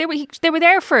know, they were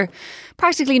there for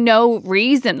practically no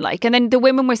reason. Like, and then the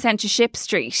women were sent to Ship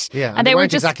Street. Yeah, and they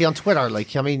weren't just exactly on Twitter.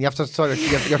 Like, I mean, you have to sort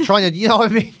of you're trying to, you know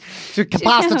what I mean, to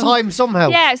pass the time somehow.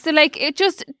 Yeah, so like it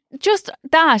just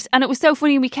that, and it was so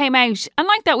funny. We came out, and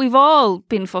like that, we've all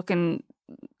been fucking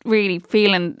really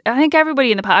feeling. I think everybody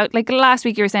in the past, like last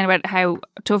week you were saying about how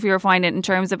tough you were finding it in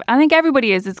terms of, I think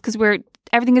everybody is. It's because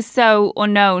everything is so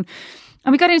unknown.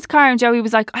 And we got in his car and Joey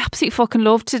was like, I absolutely fucking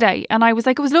loved today. And I was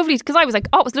like, it was lovely, because I was like,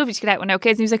 oh, it was lovely to get out with no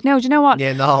kids. And he was like, no, do you know what?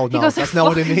 Yeah, no, he goes, that's not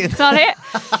what I mean. It's not it.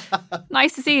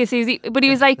 Nice to see you, Susie. But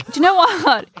he was like, do you know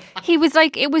what? He was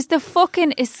like, it was the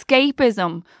fucking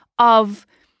escapism of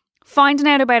finding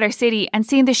out about our city and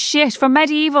seeing the shit from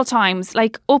medieval times,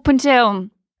 like up until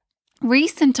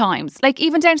recent times, like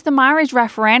even down to the marriage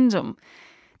referendum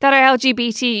that our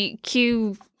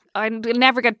LGBTQ, I'll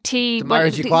never get T, the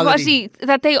marriage equality,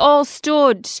 that they all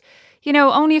stood, you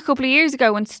know, only a couple of years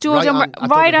ago, and stood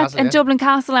right at Dublin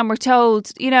Castle and were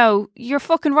told, you know, you're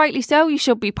fucking rightly so, you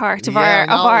should be part of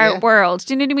our world.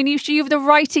 Do you know what I mean? You have the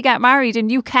right to get married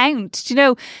and you count. Do you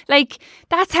know, like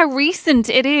that's how recent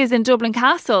it is in Dublin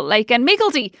Castle. Like, and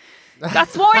Miggledy got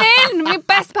sworn in, my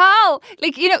best pal.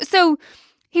 Like, you know, so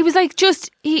he was like,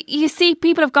 you see,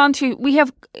 people have gone through,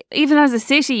 even as a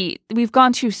city, we've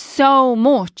gone through so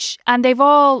much, and they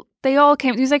all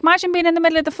came. He was like, imagine being in the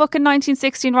middle of the fucking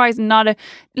 1916 rising,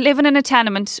 living in a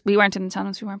tenement. We weren't in the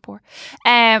tenements, we weren't poor.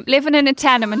 Living in a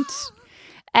tenement,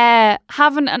 literally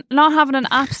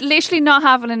not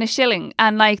having a shilling,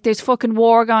 and like there's fucking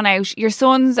war going out. Your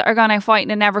sons are going out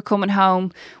fighting and never coming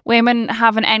home. Women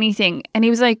having anything, and he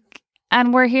was like,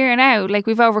 and we're here now, like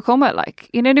we've overcome it, like,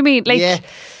 you know what I mean? Like, yeah.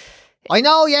 I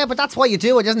know, yeah, but that's why you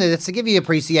do it, isn't it? It's to give you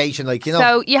appreciation, like, you know.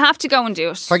 So you have to go and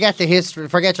do it. Forget your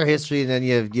history, and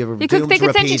then they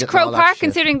could send you to Croke Park,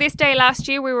 considering this day last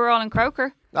year we were all in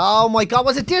Croker. Oh my God,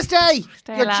 was it this day?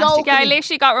 You're joking. Yeah, I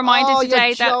literally got reminded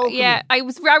today that, I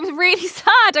was really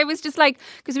sad. I was just like,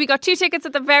 because we got 2 tickets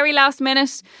at the very last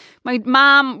minute. We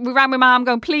rang my mum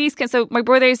going, please, so my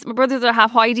brothers are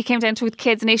half Heidi came down to with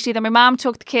kids initially, then my mum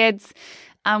took the kids.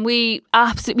 And we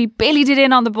absolutely billied it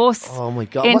in on the bus. Oh my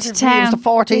God. Into town. It was the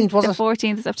 14th, was it? The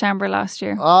 14th of September last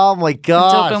year. Oh my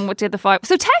God. Dublin did the 5.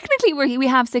 So technically we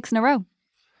have 6 in a row.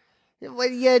 Well,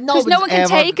 yeah, no. Because no one can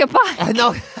take it back. I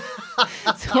know.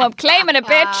 So I'm claiming a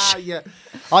bitch. Yeah.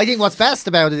 I think what's best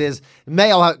about it is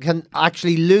Mayo can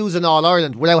actually lose in All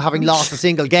Ireland without having lost a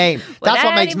single game. That's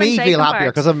what makes me feel happier,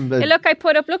 because I'm. Hey, look, I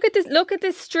put up. Look at this. Look at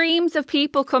the streams of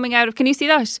people coming out of. Can you see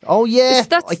that? Oh yeah,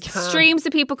 that's streams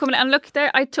of people coming. And look there,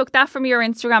 I took that from your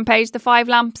Instagram page. The 5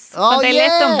 lamps. Oh when they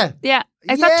lit them. Yeah.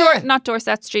 Is that not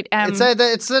Dorset Street?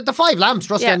 It's the 5 lamps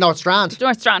just down North Strand.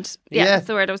 North Strand. Yeah, that's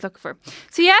the word I was looking for.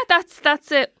 So yeah,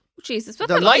 that's it. Jesus, what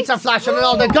the lights are flashing and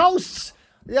all the ghosts.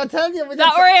 Yeah, I tell you,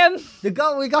 we're in.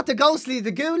 We got the ghostly,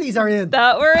 the ghoulies are in.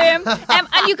 That we're in.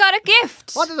 And you got a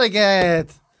gift. What did I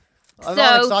get? I'm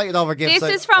all excited over gifts.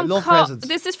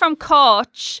 This is from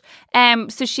Koch.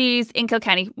 So she's in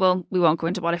Kilkenny. Well, we won't go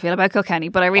into what I feel about Kilkenny,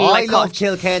 but I really like Koch. I love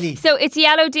Kilkenny. So it's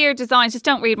Yellow Deer Designs. Just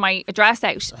don't read my address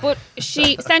out. But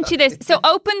she sent you this. So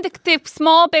open the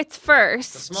small bits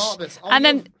first. The small bits.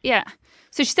 Then, yeah.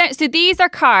 So she sent. So these are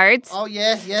cards. Oh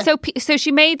yeah. So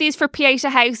she made these for Pieta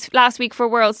House last week for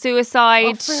World Suicide.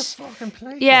 Oh, for fucking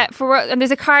play. Yeah, and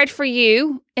there's a card for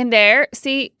you in there.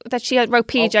 See that she wrote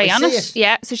PJ on it.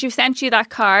 Yeah. So she sent you that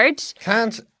card.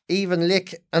 Can't even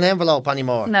lick an envelope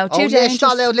anymore. No, too dangerous. Yes,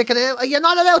 not allowed licking an. You're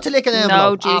not allowed to lick an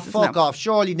envelope. No, Jesus, fuck off.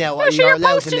 Surely now. No, you're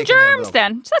posting germs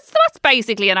then. So that's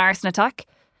basically an arson attack.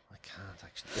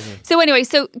 So anyway,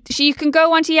 you can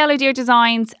go onto Yellow Deer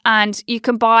Designs and you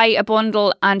can buy a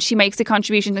bundle, and she makes a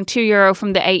contribution, and €2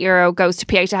 from the €8 goes to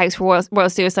Pieta House for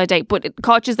World Suicide Day. But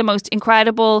Koch is the most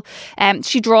incredible.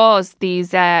 She draws these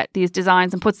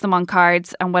designs and puts them on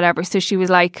cards and whatever. So she was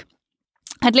like,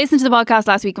 I'd listened to the podcast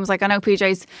last week and was like, I know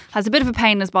PJ's has a bit of a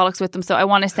pain in his bollocks with them, so I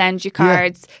want to send you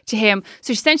cards to him.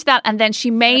 So she sent you that, and then she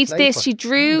made this. She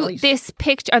drew this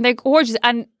picture, and they're gorgeous.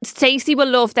 And Stacey will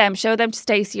love them. Show them to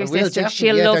Stacey, your sister.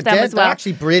 She'll love them as well. They're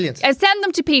actually brilliant. And send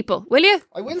them to people, will you?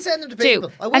 I will send them to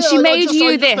people. I will. And she made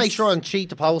you this. Just make sure and cheat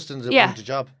the post and do the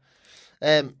job.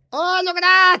 Oh, look at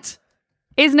that!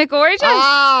 Isn't it gorgeous?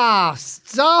 Ah,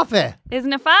 stop it!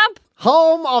 Isn't it fab?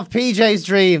 Home of PJ's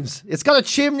dreams. It's got a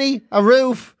chimney, a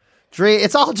roof,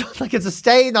 It's all done like it's a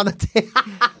stain on it.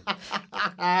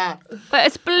 But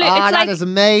it's blue. That is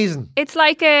amazing. It's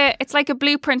like a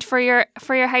blueprint for your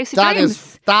house of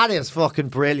dreams. That is fucking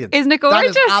brilliant. Isn't it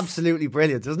gorgeous? That is absolutely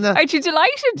brilliant, isn't it? Aren't you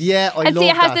delighted? Yeah, I love that. And see,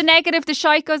 it has the negative. The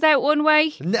shite goes out one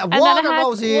way, and then water it has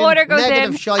goes in, water goes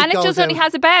negative in, shite and it goes just only out.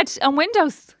 has a bed and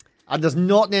windows. And there's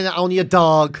nothing in it, only a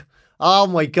dog. Oh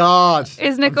my God.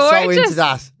 Isn't it I'm gorgeous? so into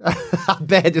that.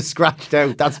 Bed is scratched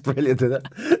out. That's brilliant, isn't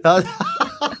it?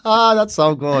 That's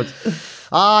so good.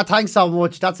 Thanks so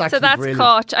much. That's actually brilliant.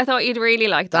 Caught. I thought you'd really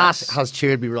like that. That has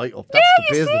cheered me right up. That's the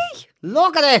business. See?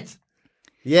 Look at it.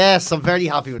 Yes, I'm very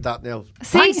happy with that now.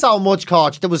 See? Thanks so much,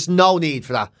 Coach. There was no need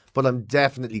for that, but I'm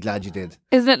definitely glad you did.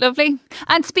 Isn't it lovely?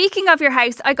 And speaking of your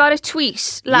house, I got a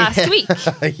tweet last week.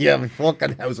 Yeah, my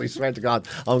fucking house, I swear to God.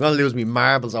 I'm going to lose me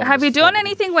marbles over Have this you done fucking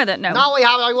anything with it? No. No, I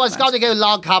haven't. I was going to get a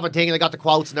log cabin thing and I got the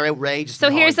quotes and they're outrageous.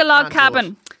 So here's the log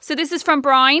cabin. So this is from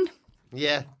Brian.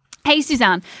 Yeah. Hey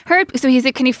Suzanne, so he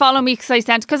said, can you follow me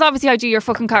because obviously I do your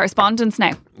fucking correspondence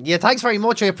now. Yeah, thanks very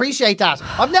much. I appreciate that.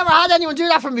 I've never had anyone do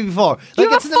that for me before.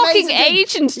 You're it's a an fucking amazing thing.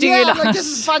 agent, do you not? Like, this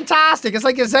is fantastic. It's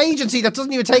like this agency that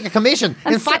doesn't even take a commission.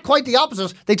 In fact, quite the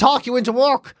opposite. They talk you into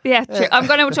work. Yeah, true. I'm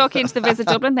going to talk you into the Visit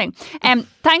Dublin thing.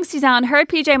 Thanks, Suzanne. Heard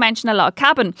PJ mention a log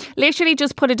cabin. Literally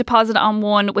just put a deposit on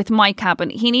one with my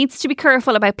cabin. He needs to be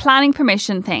careful about planning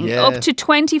permission thing. Yeah. Up to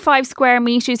 25 square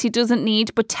metres he doesn't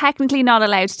need, but technically not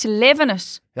allowed to live in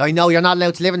it. I know you're not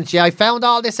allowed to live in it. Yeah, I found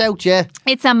all this out. Yeah,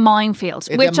 it's a minefield,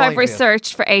 which I've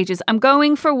researched for ages. I'm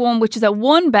going for one which is a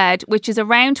one bed, which is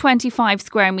around 25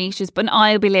 square metres, but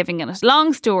I'll be living in it.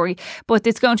 Long story, but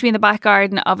it's going to be in the back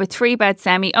garden of a 3-bed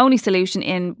semi. Only solution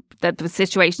in the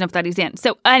situation of that he's in.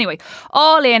 So anyway,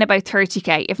 all in about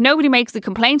 30k. If nobody makes a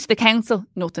complaint to the council,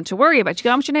 nothing to worry about. You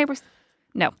get on with your neighbours?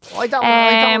 No. I don't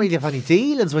really have any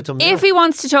dealings with them. If he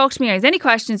wants to talk to me or has any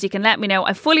questions, you can let me know.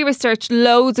 I've fully researched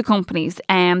loads of companies,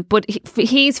 but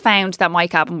he's found that my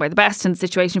cabin were the best in the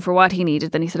situation for what he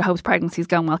needed. Then he said, I hope his pregnancy's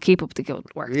going well. Keep up the good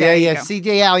work. Yeah. See,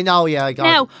 yeah, I know. Yeah, I got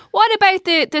Now, what about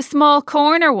the small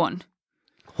corner one?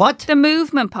 What? The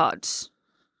movement pod.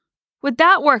 Would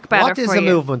that work better for you? What is a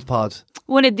movement pod?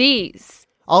 One of these.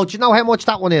 Oh, do you know how much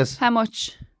that one is? How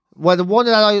much? Well, the one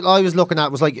that I was looking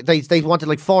at was like they wanted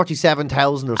like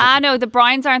 47,000 or something. No, the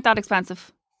Bryans aren't that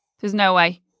expensive. There's no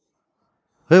way.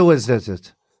 Who is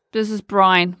this? This is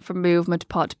Brian from Movement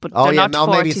Pod, but they're not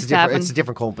 47. Maybe it's a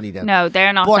different company then. No,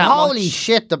 they're not. But that holy much.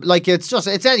 shit!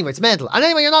 It's mental. And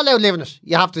anyway, you're not allowed to live in it.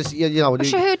 You have to,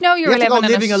 Sure, who'd know you were living in it?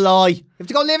 You have to go living a lie. You have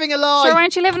to go living a lie. Sure,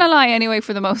 aren't you living a lie anyway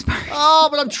for the most part? Oh,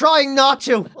 but I'm trying not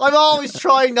to. I'm always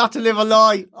trying not to live a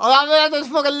lie. I'm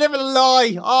just fucking living a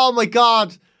lie. Oh my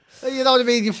God. You know what I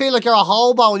mean? You feel like you're a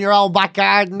hobo in your own back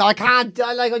garden. I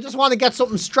just want to get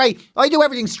something straight. I do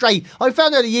everything straight. I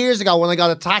found out years ago when I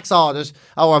got a tax audit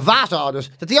or a VAT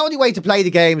audit that the only way to play the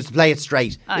game is to play it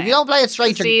straight. If you don't play it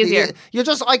straight, you're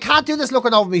just, I can't do this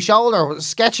looking over my shoulder,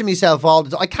 sketching myself all the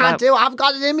time. I can't do it. I haven't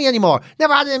got it in me anymore.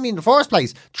 Never had it in me in the first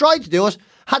place. Tried to do it.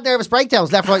 Had nervous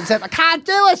breakdowns left, right and centre. I can't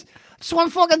do it. I just want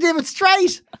to fucking do it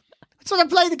straight. That's when I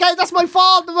play the game. That's my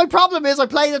fault. But my problem is I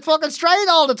played it fucking straight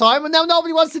all the time and now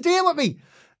nobody wants to deal with me.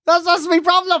 That's my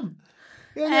problem.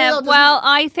 Well,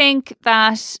 I think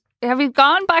that... Have you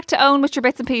gone back to own with your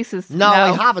bits and pieces? No,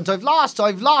 I haven't. I've lost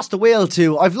the will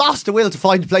to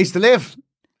find a place to live.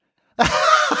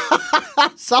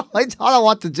 So I don't know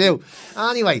what to do.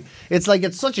 Anyway, it's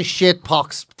such a shit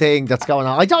pox thing that's going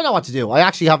on. I don't know what to do.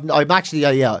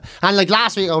 And like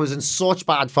last week I was in such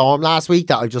bad form last week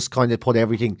that I just kind of put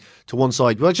everything to one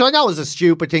side, which I know is a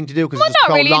stupid thing to do because it's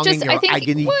prolonging your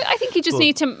agony. I think you just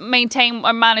need to maintain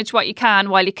or manage what you can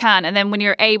while you can, and then when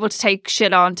you're able to take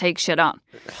shit on.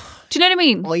 Do you know what I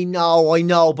mean? I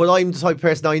know, but I'm the type of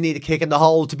person I need a kick in the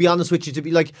hole. To be honest with you, to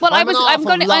be like, well, I'm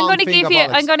going to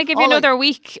give you another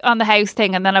week on the house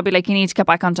thing, and then I'll be like, you need to get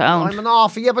back onto own. I'm an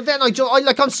awful, yeah, but then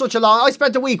I'm such a long. I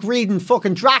spent a week reading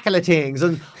fucking Dracula things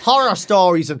and horror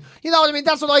stories, and you know what I mean.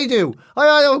 That's what I do.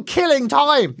 I'm killing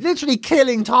time, literally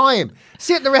killing time,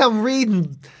 sitting around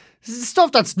reading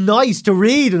stuff that's nice to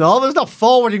read and all. It's not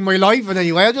forwarding my life in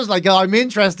any way. I'm just like, I'm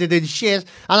interested in shit,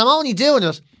 and I'm only doing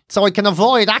it so I can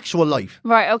avoid actual life.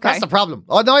 Right, okay. That's the problem.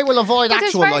 I will avoid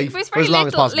actual life for as long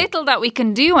as possible. There's little that we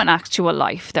can do in actual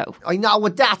life, though. I know,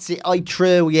 but that's it.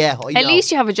 True, yeah. At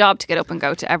least you have a job to get up and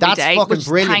go to every day. That's fucking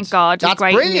brilliant. Thank God, that's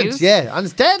great brilliant, news. Yeah. And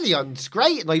it's deadly, and it's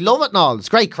great, and I love it and all. It's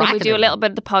great cracking. We do a little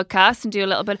bit of the podcast and do a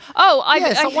little bit...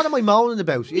 So what am I moaning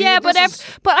about? Yeah, but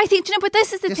I think, but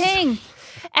this is the thing.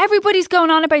 Everybody's going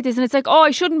on about this and it's like,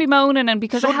 I shouldn't be moaning and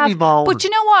because I have... But you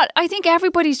know what? I think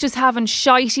everybody's just having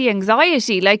shitey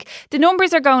anxiety. Like, the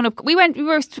numbers are going up. We're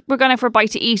going out for a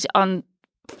bite to eat on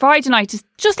Friday night is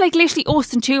just like literally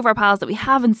us and two of our pals that we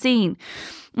haven't seen.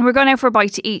 And we're going out for a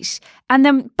bite to eat. And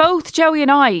then both Joey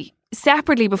and I,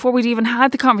 separately, before we'd even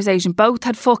had the conversation, both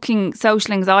had fucking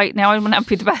social anxiety. Now, I wouldn't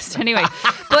be the best anyway.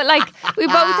 But like, we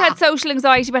both had social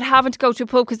anxiety about having to go to a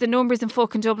pub because the numbers in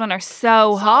fucking Dublin are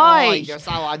so high. They're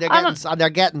so high. They're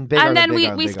getting bigger. And then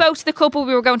we spoke to the couple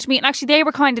we were going to meet, and actually they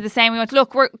were kind of the same. We went,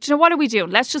 look, do you know, what are we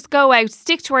doing? Let's just go out,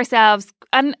 stick to ourselves.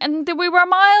 And we were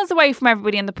miles away from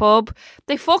everybody in the pub.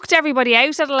 They fucked everybody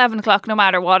out at 11 o'clock no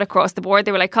matter what across the board.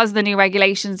 They were like, because of the new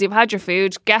regulations, you've had your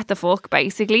food, get the fuck,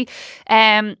 basically.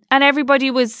 And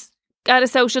everybody was at a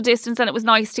social distance and it was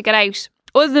nice to get out.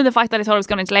 Other than the fact that I thought I was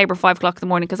going into labour at 5 o'clock in the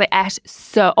morning because I ate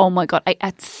I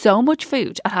ate so much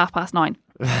food at 9:30.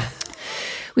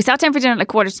 We sat down for dinner at like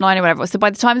 9:15 or whatever. So by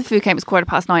the time the food came, it was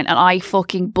 9:15, and I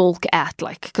fucking bulk ate,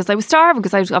 like, because I was starving,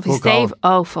 because I was obviously saved.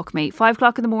 Oh, fuck me. 5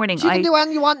 o'clock in the morning. You can do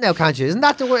anything you want now, can't you? Isn't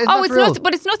that the word?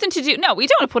 But it's nothing to do. No, we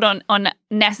don't want to put on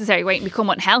unnecessary weight and become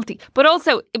unhealthy. But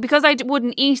also, because I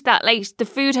wouldn't eat that late, the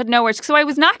food had nowhere to, so I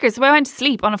was knackered. So I went to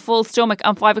sleep on a full stomach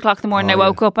on 5 o'clock in the morning. I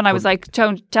woke up and I was like,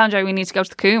 telling Joey we need to go to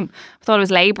the Coombe. I thought I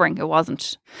was labouring. It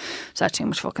wasn't. So I had too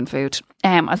much fucking food.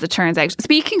 As it turns out.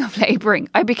 Speaking of labouring,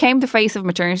 I became the face of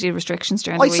maternity restrictions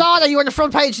during the week. I saw that you were on the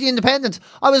front page of The Independent.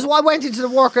 I went into the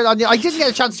worker. I didn't get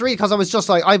a chance to read because I was just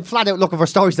like, I'm flat out looking for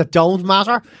stories that don't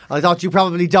matter. I thought you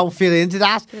probably don't fit into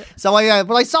that. Yeah. So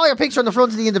but I saw your picture on the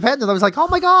front of The Independent. I was like, oh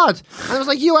my God. And I was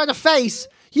like, you are the face.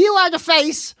 You are the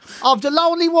face of the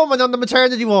lonely woman on the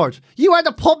maternity ward. You are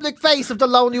the public face of the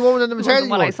lonely woman on the maternity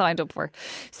ward. What I signed up for.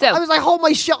 So I was like, oh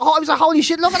my shit. I was like, holy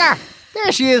shit, look at her.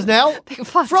 There she is now.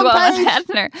 Front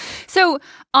page. So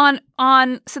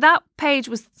so that page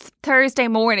was Thursday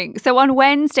morning. So on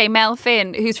Wednesday, Mel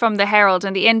Finn, who's from the Herald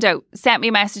and the Indo, sent me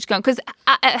a message going, because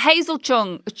Hazel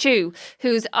Chu,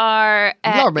 who's our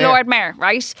Lord Mayor,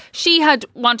 right? She had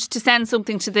wanted to send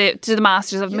something to the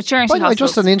Masters of Maternity Hospitals.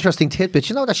 Just an interesting tidbit.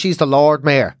 You know that she's the Lord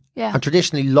Mayor? Yeah. And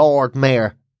traditionally, Lord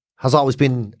Mayor has always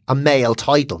been a male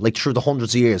title, like through the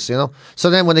hundreds of years, you know.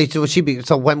 So then when we had, is she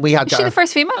the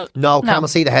first female? No,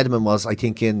 Kamasita Hedeman was, I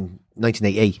think, in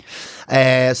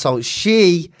 1988. So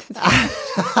she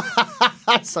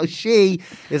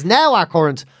is now our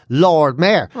current Lord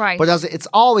Mayor, right? But it's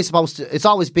always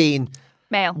been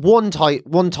male. One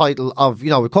title of, you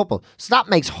know, a couple. So that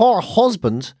makes her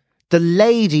husband the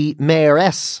Lady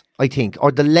Mayoress, I think,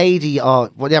 or the lady,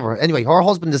 whatever. Anyway, her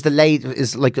husband is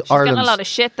is like She's Ireland's getting a lot of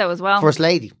shit though as well. First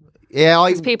lady. Yeah,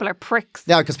 because people are pricks.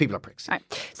 Yeah, because people are pricks. Right.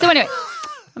 So anyway,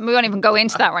 we won't even go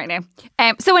into that right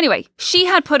now. So anyway, she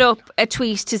had put up a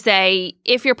tweet to say,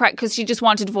 if you're because she just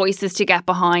wanted voices to get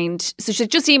behind. So she said,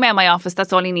 just email my office.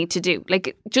 That's all you need to do.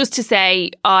 Like, just to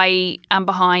say, I am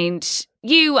behind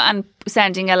you and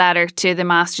sending a letter to the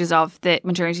masters of the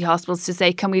maternity hospitals to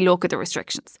say, can we look at the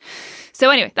restrictions? So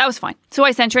anyway, that was fine. So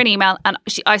I sent her an email, and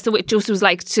it just was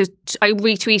like I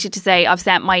retweeted to say, I've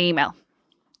sent my email.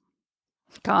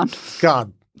 Gone.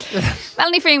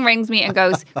 Melanie Fring rings me and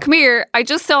goes, come here, I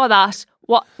just saw that.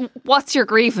 What's your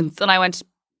grievance? And I went,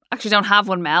 actually don't have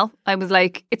one, Mel. I was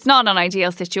like, it's not an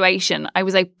ideal situation. I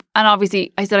was like, and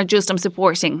obviously I said, I'm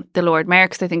supporting the Lord Mayor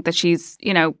because I think that she's,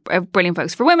 you know, a brilliant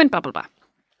folks for women, blah, blah, blah.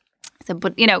 I said,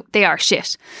 but, you know, they are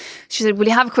shit. She said, will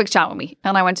you have a quick chat with me?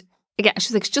 And I went, again,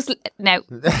 she's like, just now.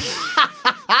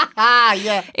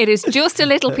 Yeah. It is just a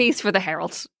little piece for the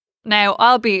Herald. Now,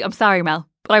 I'm sorry, Mel,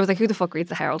 but I was like, who the fuck reads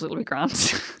the Herald? It'll be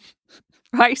grand.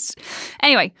 Right?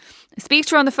 Anyway, I speak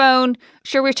to her on the phone.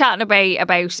 Sure, we're chatting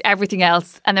about everything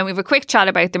else. And then we have a quick chat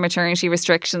about the maternity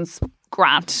restrictions.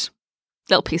 Grant.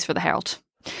 Little piece for the Herald.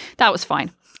 That was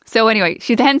fine. So anyway,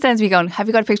 she then sends me going, have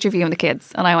you got a picture of you and the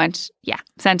kids? And I went, yeah.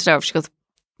 Sent it over. She goes,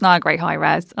 not a great high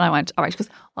res. And I went, all right. She goes,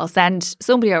 I'll send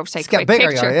somebody over to take a quick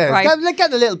picture. Yeah. Right?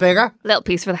 Get a little bigger. Little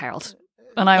piece for the Herald.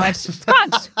 And I went,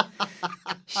 Grant.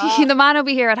 The man will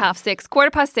be here at 6:30.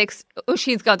 6:15. Oh,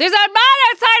 she's gone. There's a man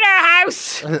outside our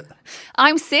house.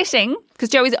 I'm sitting, because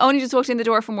Joey's only just walked in the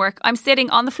door from work. I'm sitting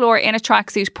on the floor in a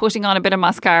tracksuit putting on a bit of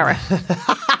mascara.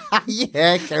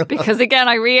 Yeah, cool. Because again,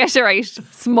 I reiterate,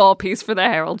 small piece for the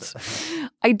Herald.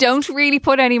 I don't really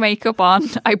put any makeup on.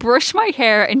 I brushed my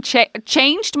hair and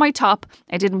changed my top.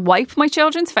 I didn't wipe my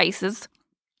children's faces.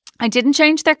 I didn't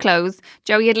change their clothes.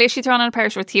 Joey had literally thrown on a pair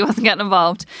of shorts. He wasn't getting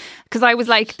involved. Because I was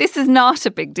like, this is not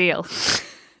a big deal.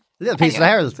 Little piece for the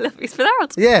Herald. Little piece for the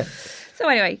Herald. Yeah. So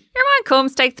anyway, your man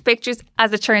comes, takes the pictures.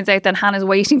 As it turns out, then Hannah's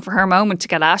waiting for her moment to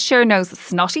get asked. Her nose is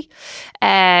snotty.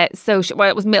 It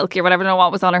was milky or whatever. I don't know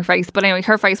what was on her face. But anyway,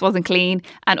 her face wasn't clean.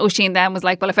 And Oisin then was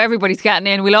like, well, if everybody's getting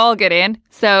in, we'll all get in.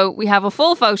 So we have a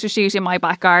full photo shoot in my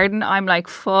back garden. I'm like,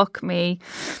 fuck me.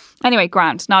 Anyway,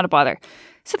 grand, not a bother.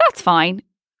 So that's fine.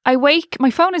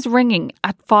 my phone is ringing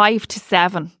at 5 to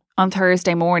 7 on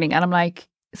Thursday morning, and I'm like,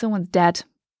 someone's dead.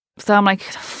 So I'm like,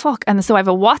 fuck. And so I have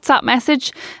a WhatsApp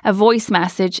message, a voice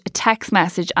message, a text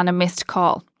message, and a missed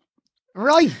call.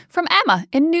 Right. From Emma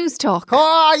in News Talk.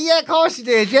 Oh, yeah, of course you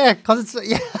did, yeah. Because it's,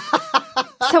 yeah.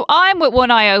 So I'm with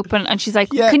one eye open, and she's like,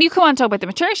 can you come on and talk about the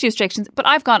maternity restrictions? But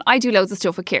I do loads of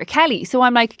stuff with Ciara Kelly. So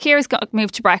I'm like, Ciara's got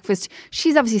moved to breakfast.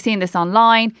 She's obviously seen this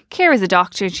online. Ciara's a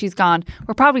doctor, and she's gone,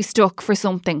 we're probably stuck for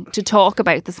something to talk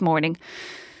about this morning.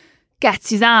 Get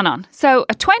Suzanne on. So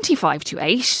at 25 to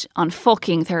 8 on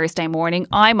fucking Thursday morning,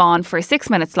 I'm on for a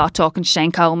 6-minute slot talking to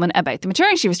Shane Coleman about the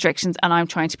maternity restrictions, and I'm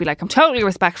trying to be like, I'm totally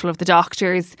respectful of the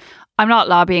doctors. I'm not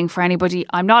lobbying for anybody.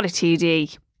 I'm not a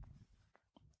TD.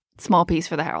 Small piece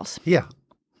for the Herald. Yeah.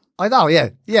 I know, yeah.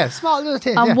 Yeah, small little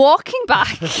thing. I'm walking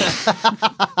back from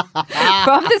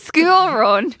the school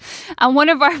run, and one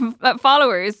of our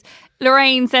followers,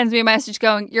 Lorraine, sends me a message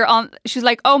going, you're on. She was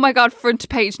like, oh my God, front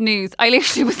page news. I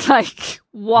literally was like,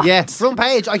 what? Yeah, front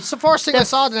page. It's the first thing I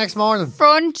saw the next morning.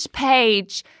 Front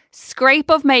page, scrape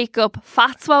of makeup,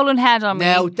 fat swollen head on me.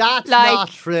 No, that's not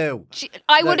true.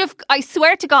 I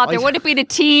swear to God, there would have been a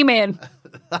team in.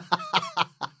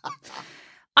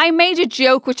 I made a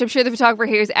joke, which I'm sure the photographer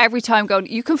hears every time, going,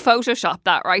 you can Photoshop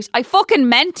that, right? I fucking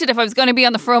meant it if I was going to be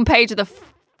on the front page of the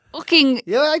fucking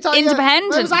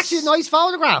Independent. It was actually a nice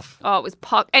photograph. Oh, it was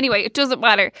anyway, it doesn't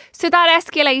matter. So that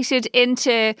escalated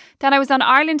into, then I was on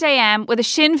Ireland AM with a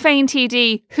Sinn Féin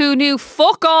TD who knew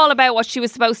fuck all about what she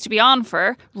was supposed to be on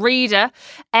for, Rita.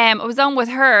 I was on with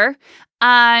her.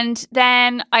 And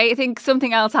then I think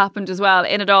something else happened as well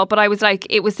in it all. But I was like,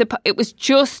 it was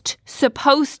just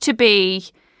supposed to be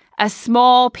a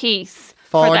small piece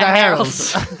for the Herald.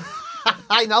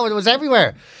 I know, it was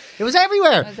everywhere. It was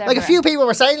everywhere. Like a few people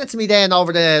were saying it to me then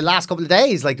over the last couple of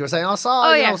days. Like they were saying,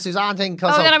 Suzanne thing.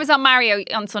 Then I was on Mario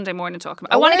on Sunday morning talking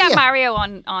about I want to get Mario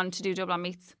on to do Dublin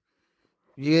Meets.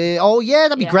 Yeah. Oh, yeah.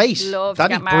 That'd be great. That'd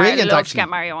be brilliant. I'd love to get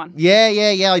Mario on. Yeah.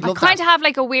 I'd love that. I kind of have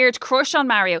like a weird crush on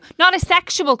Mario, not a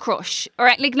sexual crush,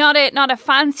 or like not a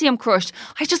fancy him crush.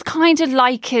 I just kind of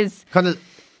like his kind of.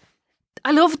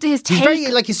 I love his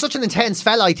take. He's such an intense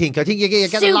fella. I think you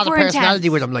get a lot of personality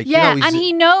with him. Like, yeah, and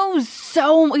he knows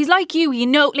so. He's like you.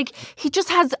 He just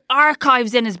has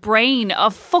archives in his brain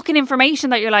of fucking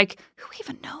information that you're like, who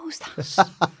even knows that?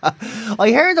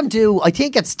 I heard him do, I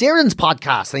think it's Darren's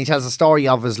podcast, and he tells a story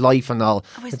of his life and all.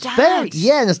 Oh, his dad.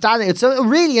 And his dad. It's a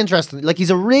really interesting. Like, he's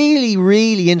a really,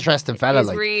 really interesting fella.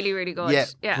 He's really, really good.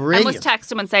 Yeah. I must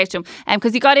text him and say to him,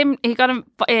 because he got him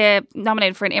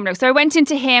nominated for an IMLO. So I went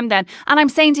into him then, and I'm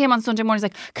saying to him on Sunday morning,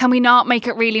 like, can we not make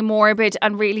it really morbid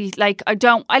and really like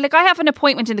I have an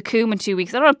appointment in the Coombe in 2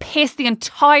 weeks. I don't want to piss the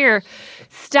entire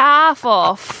staff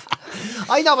off.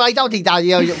 I know, but I don't think that.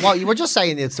 What you were just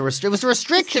saying is it was the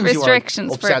restrictions you were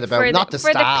upset about, not the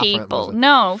staff. For the people.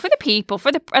 No, for the people.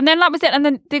 And then that was it. And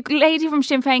then the lady from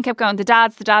Sinn Féin kept going, the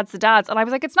dads. And I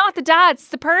was like, it's not the dads, it's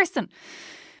the person.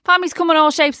 Families come in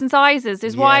all shapes and sizes.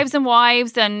 There's wives and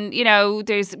wives, and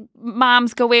there's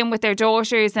moms go in with their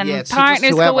daughters, and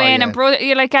partners go in, and brother.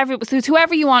 You're like so it's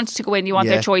whoever you want to go in, you want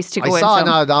their choice to go in.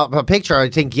 I saw a picture. I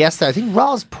think yesterday. I think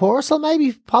Roz Purcell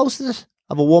maybe posted it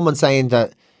of a woman saying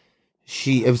that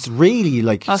it was really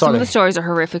like. Oh, some of the stories are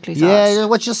horrifically sad. Yeah,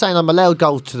 what's just saying? I'm allowed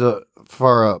to go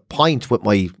for a pint with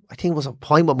my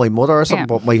mother or something,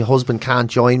 but my husband can't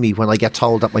join me when I get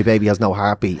told that my baby has no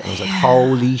heartbeat. I was like,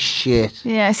 holy shit.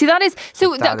 Yeah, see that is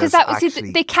so because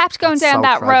they kept going down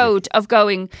that road of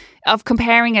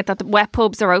comparing it that the wet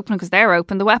pubs are open because they're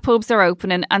open, the wet pubs are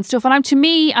open and stuff. And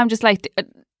I'm just like,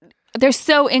 they're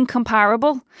so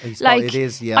incomparable. Like it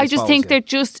is. Yeah, I just think they're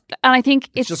just, and I think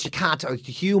it's just you can't.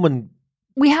 Human.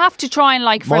 We have to try and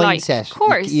like for mindset. Like, of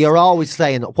course. You're always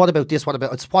saying, what about this? What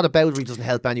about really doesn't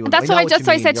help anyone. That's what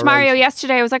I said to Mario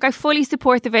yesterday. I was like, I fully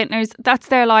support the vintners. That's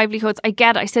their livelihoods. I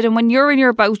get it. I said, and when you're in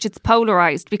your boat, it's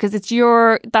polarised because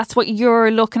that's what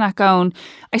you're looking at going.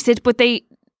 I said, but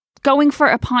going for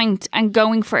a pint and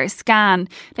going for a scan,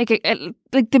 like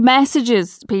the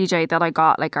messages, PJ, that I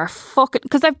got, like, are fucking,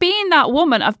 because I've been that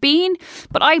woman,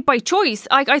 but I, by choice,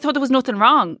 I thought there was nothing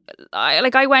wrong.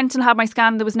 I went and had my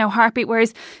scan, there was no heartbeat,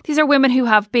 whereas these are women who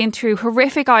have been through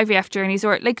horrific IVF journeys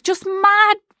or like just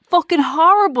mad fucking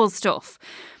horrible stuff.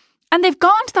 And they've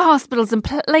gone to the hospitals and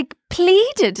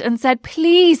pleaded and said,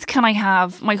 please, can I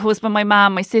have my husband, my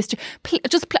mum, my sister,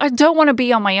 I don't want to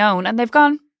be on my own. And they've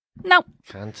gone, no.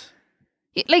 Can't.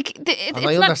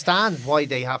 I understand why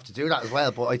they have to do that as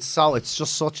well, but it's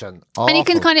just such an awful. And you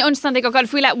can kind of understand, they go, God,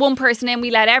 if we let one person in,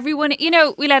 we let everyone,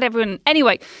 we let everyone.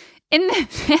 Anyway, in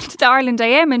the Ireland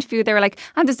AM interview, they were like,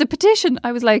 and there's a petition.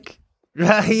 I was like,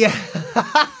 yeah.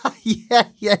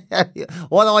 yeah.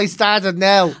 What have I started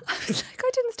now? I was like, I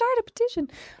didn't start a petition.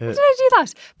 Why did I do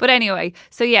that? But anyway,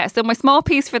 so my small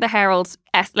piece for the Herald,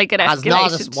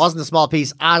 escalated. Wasn't a small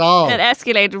piece at all. It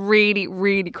escalated really,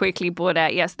 really quickly.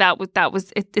 But yes, that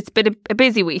was. It's been a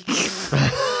busy week.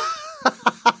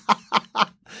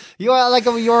 You're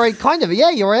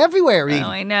everywhere, Ian. Oh,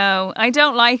 I know. I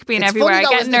don't like being everywhere. I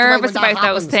get nervous about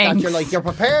those things. You're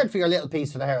prepared for your little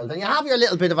piece for the Herald, and you have your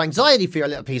little bit of anxiety for your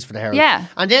little piece for the Herald. Yeah.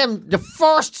 And then the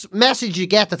first message you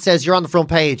get that says you're on the front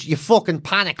page, you fucking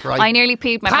panic, right? I nearly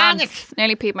peed my pants.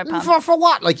 Nearly peed my pants. For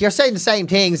what? Like, you're saying the same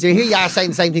things. Here you are saying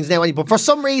the same things now, but for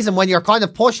some reason, when you're kind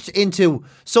of pushed into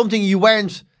something you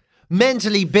weren't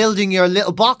mentally building your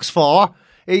little box for,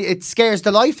 it scares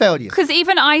the life out of you. Because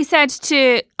even I said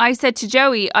to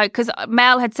Joey, because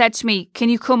Mel had said to me, "Can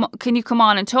you come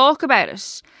on and talk about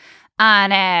it?"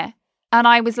 And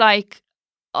I was like,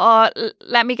 "Oh,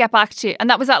 let me get back to you." And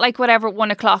that was at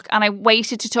 1:00. And I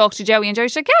waited to talk to Joey, and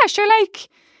Joey's like, "Yeah, sure,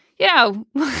 Yeah,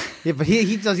 but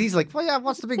he does. He's like, well, yeah,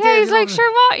 what's the big deal? Yeah, he's like,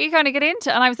 sure, what are you going to get into?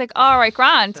 And I was like, all right,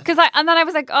 grand. And then I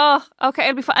was like, oh, okay,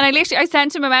 it'll be fine. And I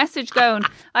sent him a message going,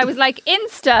 I was like,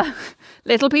 Insta,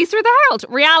 little piece for the Herald,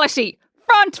 reality,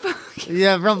 front book.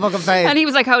 Yeah, front fucking page. And he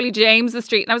was like, Holy James the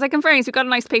Street. And I was like, in fairness, we got a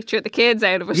nice picture of the kids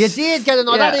out of it. You did get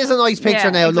that is a nice picture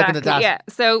now, exactly, looking at that. Yeah,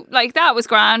 so that was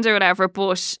grand or whatever,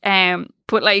 but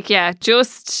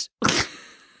just...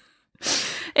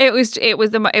 It was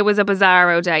a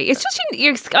bizarro day. It's just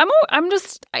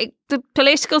the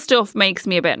political stuff makes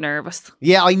me a bit nervous.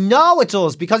 Yeah, I know it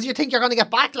does, because you think you're going to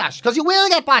get backlash, because you will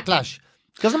get backlash.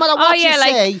 Because no matter what you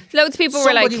say, loads of people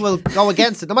somebody will go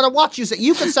against it. No matter what you say,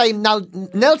 you can say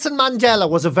Nelson Mandela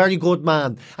was a very good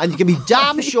man, and you can be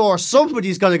damn sure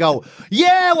somebody's going to go,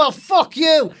 yeah, well, fuck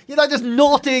you. There's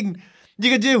nothing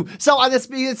you can do. So, and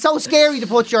it's so scary to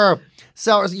put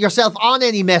yourself on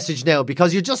any message now,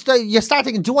 because you start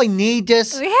thinking, do I need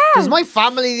this? Yeah. Does my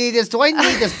family need this? Do I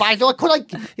need this back? Am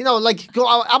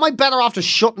I better off just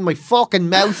shutting my fucking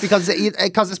mouth? Because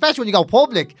especially when you go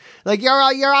public, like you're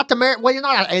at the you're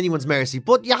not at anyone's mercy,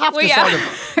 but you have to you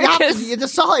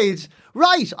decide,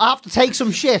 right, I have to take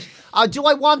some shit. Do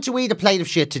I want to eat a plate of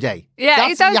shit today? Yeah,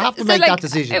 you have to make that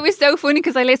decision. It was so funny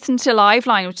because I listened to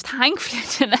Liveline, which thankfully I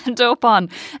didn't end up on,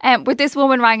 but this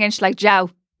woman rang in, she's like, Joe,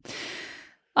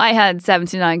 I had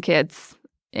 79 kids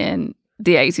in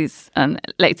the 80s and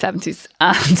late 70s,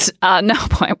 and at no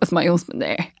point was my husband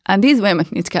there. And these women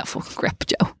need to get a fucking grip,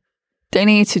 Joe. They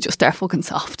need to just start fucking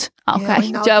soft. Okay,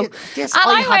 yeah, Joe.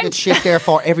 I had it shit,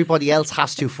 therefore everybody else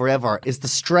has to forever is the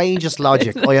strangest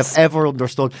logic I have ever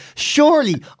understood.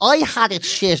 Surely I had it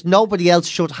shit, nobody else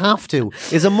should have to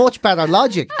is a much better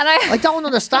logic. And I don't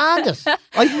understand it.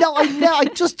 I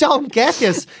just don't get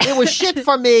this. It was shit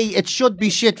for me, it should be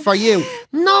shit for you.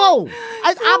 No,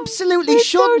 it absolutely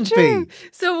shouldn't be.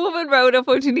 So a woman wrote up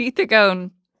underneath it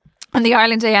going, and the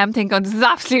Ireland AM thing going, this is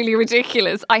absolutely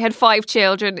ridiculous. I had 5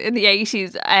 children in the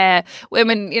 80s.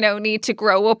 Women, need to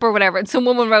grow up or whatever. And some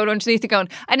woman wrote underneath it going,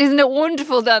 and isn't it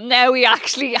wonderful that now we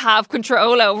actually have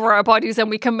control over our bodies and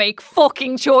we can make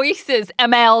fucking choices,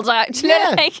 Imelda.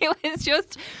 It was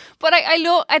just... But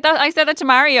I said that to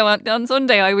Mario on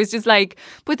Sunday. I was just like,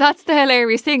 but that's the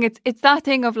hilarious thing. It's that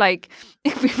thing of like,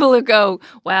 people will go,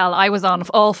 well, I was on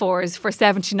all fours for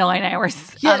 79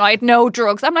 hours and I had no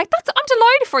drugs. I'm like, I'm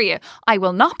delighted for you. I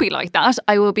will not be like that.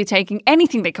 I will be taking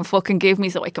anything they can fucking give me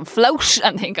so I can float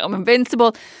and think I'm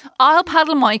invincible. I'll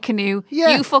paddle my canoe.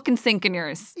 Yeah. You fucking sink in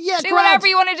yours. Yeah, do whatever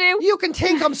you want to do. You can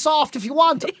think I'm soft if you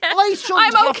want. Yeah.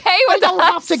 I'm okay with that. I don't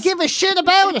have to give a shit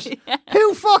about it. Yeah.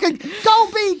 Who fucking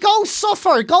go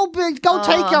suffer. Go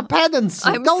take your penance.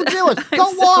 Do it.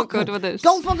 Go walk. So good with it.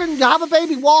 Go fucking have a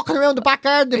baby walking around the back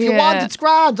garden if you want. It's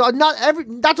grand.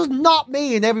 That does not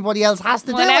mean everybody else has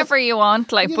to do it. Whenever you want,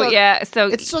 So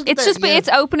it's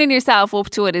opening yourself up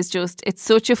to it is just, it's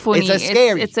such a funny. It's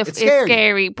scary. It's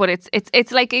scary, but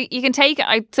it's like you can take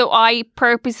it. So I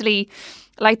purposely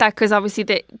like that because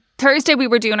obviously Thursday we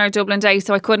were doing our Dublin day,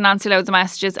 so I couldn't answer loads of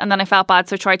messages, and then I felt bad,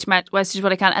 so I tried to message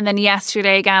what I can. And then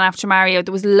yesterday again after Mario,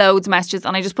 there was loads of messages,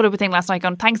 and I just put up a thing last night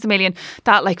going, thanks a million,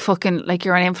 that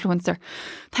you're an influencer.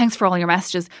 Thanks for all your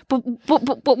messages.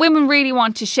 But women really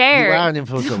want to share. You are an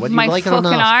influencer. Whether my you like it fucking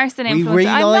or not. arse an influencer. We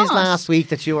realised last week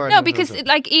that you are an influencer. No, because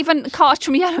even Koch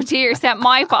from Yellow Deer sent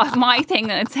my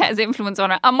thing and it says influence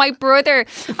on it. And my brother,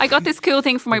 I got this cool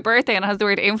thing for my birthday and it has the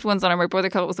word influence on it. My brother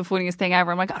thought it was the funniest thing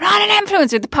ever. I'm like, I'm not an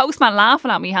influencer. The postman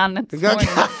laughing at me handing it this morning.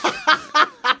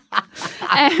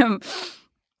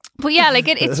 But yeah,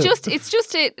 it's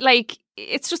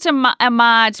just a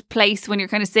mad place when you're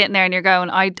kind of sitting there and you're going,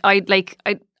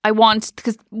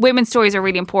 because women's stories are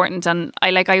really important, and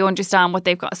I understand what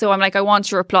they've got. So I'm like, I want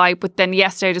to reply, but then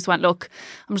yesterday I just went, look,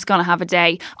 I'm just going to have a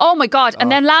day. Oh my God.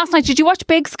 And then last night, did you watch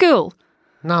Big School?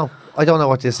 No, I don't know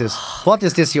what this is. What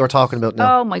is this you're talking about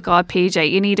now? Oh my God,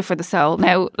 PJ, you need it for the soul.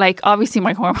 Now, like, obviously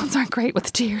my hormones aren't great with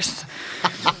the tears.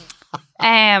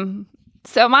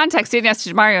 So a man texted in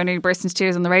yesterday, Mario, and he burst into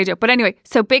tears on the radio. But anyway,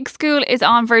 so Big School is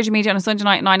on Virgin Media on a Sunday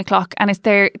night at 9 o'clock, and it's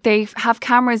there. They have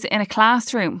cameras in a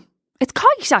classroom. It's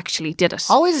Kite actually did it.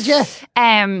 Oh, is it?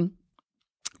 Yeah.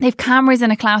 They've cameras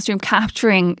in a classroom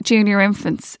capturing junior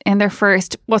infants in their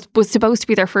what was supposed to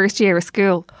be their first year of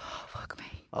school. Oh, fuck me.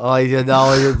 I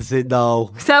didn't see,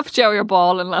 no. Except Joe, you're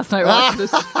balling last night watching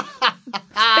this. My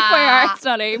heart's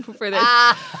not able for this.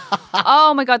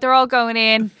 Oh my God, they're all going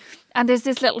in. And there's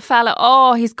this little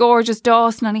fella, he's gorgeous,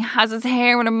 Dawson, and he has his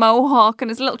hair in a mohawk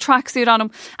and his little tracksuit on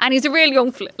him. And he's a real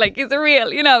young he's a real,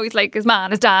 he's like his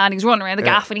man, his dad, he's running around the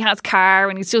gaff and he has a car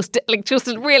and he's just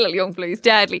a real young fella, he's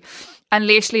deadly. And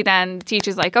literally then the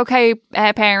teacher's like, okay,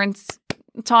 parents,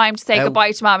 time to say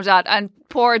goodbye to mum and dad. And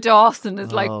poor Dawson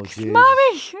is like,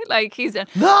 mommy, like he's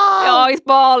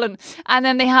bawling. And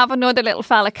then they have another little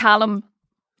fella, Callum,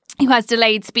 who has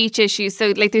delayed speech issues.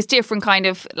 So like there's different kind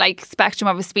of like spectrum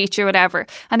of a speech or whatever.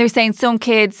 And they're saying some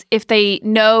kids, if they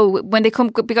know when they go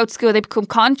to school, they become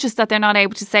conscious that they're not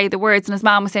able to say the words. And his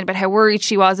mum was saying about how worried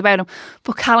she was about him.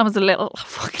 But Callum is a little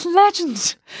fucking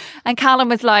legend. And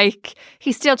Callum is like,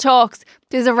 he still talks.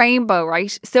 There's a rainbow,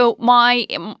 right? So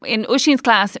in Oisín's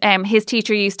class, his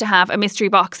teacher used to have a mystery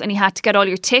box and he had to get all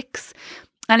your ticks.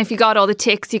 And if you got all the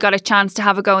ticks, you got a chance to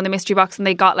have a go in the mystery box, and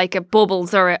they got like a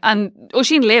bubbles and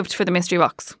Oisín lived for the mystery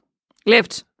box.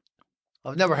 Lived.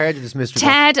 I've never heard of this mystery box.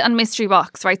 Ted and mystery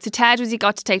box, right? So Ted was, you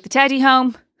got to take the teddy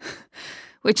home,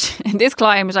 which in this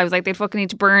climate, I was like, they'd fucking need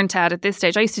to burn Ted at this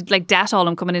stage. I used to like Dettol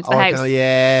him coming into the house. Oh,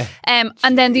 yeah.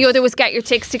 And then the other was get your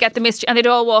ticks to get the mystery, and they'd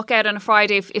all walk out on a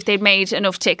Friday if they'd made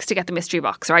enough ticks to get the mystery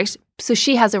box, right? So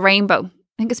she has a rainbow.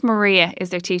 I think it's Maria is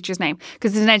their teacher's name,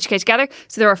 because it's an educate together,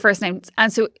 so there are first names,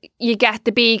 and so you get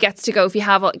the B gets to go if you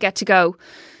have get to go.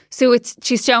 So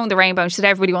she's showing the rainbow, and she said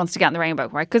everybody wants to get in the rainbow,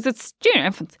 right? Because it's junior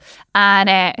infants,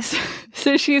 and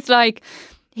so she's like,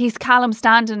 he's Callum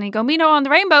standing, and he go, Mino on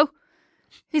the rainbow.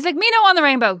 He's like, Mino on the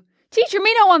rainbow. Teacher,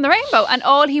 Mino on the rainbow. And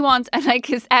all he wants, and like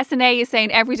his S&A is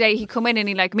saying every day he come in and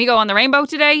he like, me go on the rainbow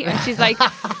today. And she's like,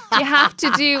 you have to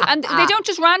do, and they don't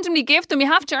just randomly give them, you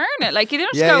have to earn it. Like you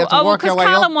don't just go, because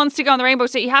Callum wants to go on the rainbow,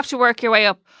 so you have to work your way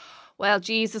up. Well,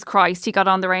 Jesus Christ, he got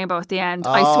on the rainbow at the end.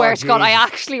 I swear to God, I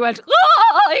actually went,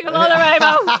 he got on the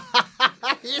rainbow.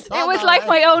 It was like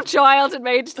my own child had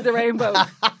made it to the rainbow.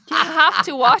 You have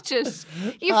to watch it.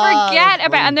 You forget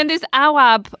about, and then there's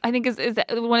Awab, I think is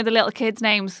one of the little kids'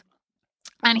 names.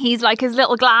 And he's like his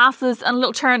little glasses and a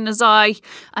little turn in his eye,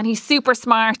 and he's super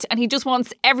smart, and he just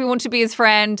wants everyone to be his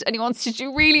friend, and he wants to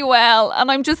do really well.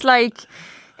 And I'm just like,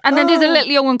 and then there's a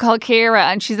little young one called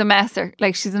Kira, and she's a messer.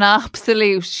 Like she's an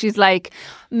absolute, she's like,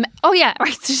 oh yeah,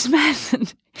 right, so she's messing.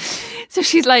 So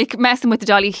she's like messing with the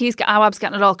dolly. Awab's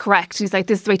getting it all correct. He's like,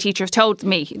 this is the way teacher told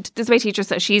me. This is the way teacher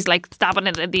says. She's like stabbing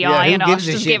it in the eye and all.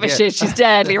 She doesn't give a shit. She's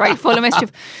deadly, right? Full of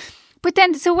mischief. But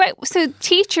then, so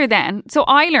teacher then, so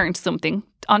I learned something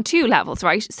on two levels,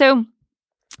 right? So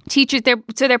teachers,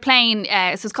 they're playing,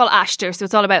 so it's called Ashter, so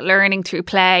it's all about learning through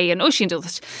play, and Oisín does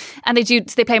it. And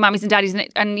they play mummies and daddies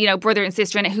and you know, brother and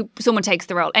sister in it, someone takes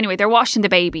the role. Anyway, they're washing the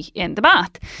baby in the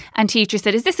bath. And teacher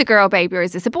said, is this a girl baby or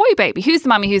is this a boy baby? Who's the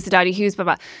mummy, who's the daddy, who's blah,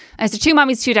 blah. And so 2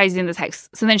 mummies, 2 daddies in this house.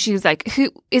 So then she was like,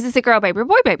 is this a girl baby or a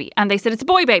boy baby? And they said, it's a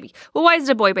boy baby. Well, why is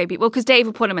it a boy baby? Well, because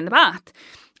David put him in the bath.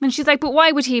 And she's like, but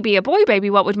why would he be a boy baby?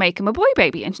 What would make him a boy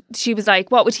baby? And she was like,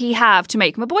 what would he have to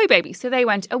make him a boy baby? So they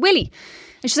went, a willy.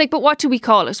 And she's like, but what do we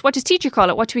call it? What does teacher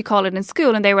call it? What do we call it in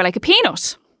school? And they were like, a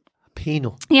peanut. A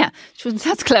peanut? Yeah. She was,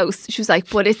 that's close. She was like,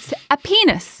 but it's a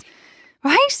penis.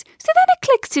 Right? So then it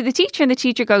clicks to the teacher, and the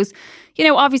teacher goes, you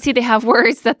know, obviously they have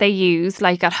words that they use,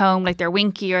 like at home, like their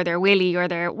winky or their willy or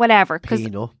their whatever.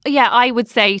 Peanut. Yeah, I would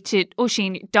say to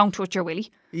Oisín, don't touch your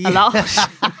willy. Yeah. A lot.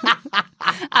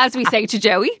 As we say to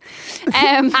Joey. So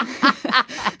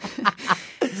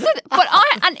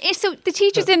the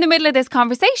teacher's in the middle of this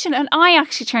conversation, and I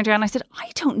actually turned around and I said, I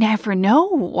don't never know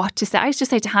what to say. I used to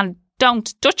say to Hannah,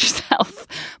 don't touch yourself.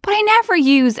 But I never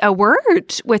use a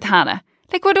word with Hannah.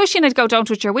 Like with Oisín, I'd go, don't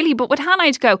touch your willy. But with Hannah,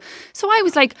 I'd go. So I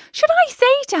was like, should I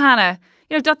say to Hannah,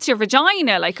 you know, that's your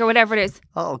vagina, like, or whatever it is?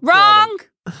 Oh, wrong.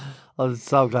 God. I'm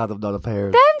so glad I'm not a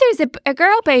parent. Then there's a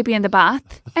girl baby in the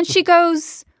bath, and she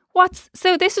goes,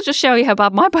 so this will just show you how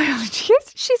bad my biology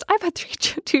is. I've had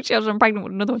 2 children, I'm pregnant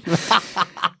with another one.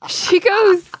 She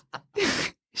goes,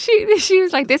 she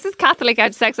was like, this is Catholic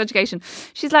sex education.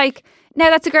 She's like, Now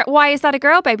that's a girl. Why is that a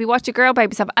girl baby? What do girl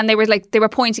babies have? And they were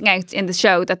pointing out in the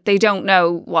show that they don't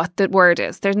know what the word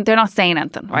is. They're not saying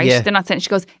anything, right? Yeah. They're not saying. She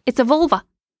goes, "It's a vulva."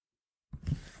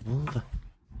 Vulva.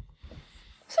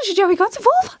 So she, Joey, got a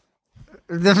vulva.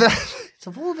 It's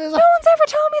a vulva, is it? No one's ever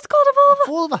told me it's called a vulva.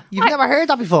 Vulva. You've never heard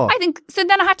that before? I think so.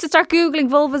 Then I had to start googling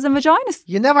vulvas and vaginas.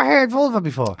 You never heard vulva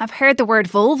before? I've heard the word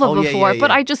vulva Oh, yeah, before, yeah, but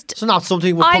yeah. I just It's not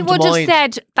something would I come to would have mind.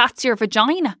 said that's your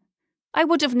vagina. I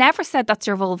would have never said that's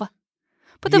your vulva.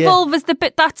 But the Yeah. vulva is the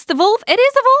bit. That's the vulva. It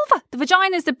is a vulva. The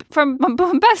vagina is from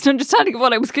my best understanding of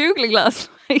what I was googling last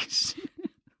night.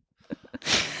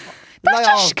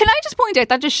 Can I just point out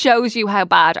that just shows you how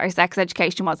bad our sex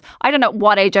education was. I don't know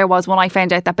what age I was when I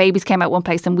found out that babies came out one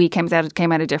place and we came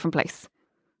out a different place.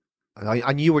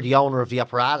 And you were the owner of the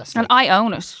apparatus. And I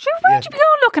own it. Sure, where'd you be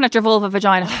going looking at your vulva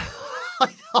vagina?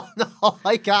 No,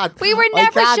 I can't. We were I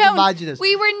never can't shown. imagine it.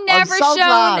 We were I'm never so shown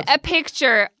glad. a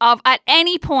picture of. At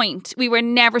any point, we were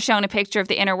never shown a picture of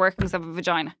the inner workings of a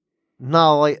vagina.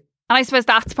 No, And I suppose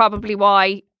that's probably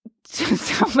why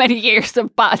so many years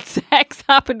of bad sex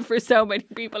happened for so many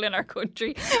people in our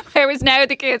country. Whereas now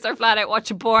the kids are flat out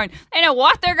watching porn. They know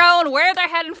what they're going, where they're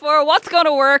heading for, what's going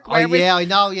to work. I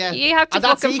know, yeah. You have to And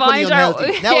that's fucking equally find out.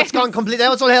 unhealthy. Now it's gone completely.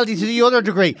 Now it's unhealthy to the other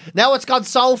degree. Now it's gone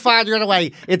so far the other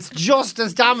way. It's just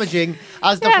as damaging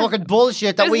as the Yeah. fucking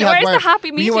bullshit that we Where's had. the Where happy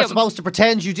you were medium? supposed to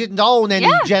pretend you didn't own any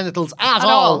Yeah. genitals at At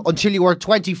all all. until you were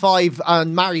 25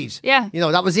 and married. Yeah. You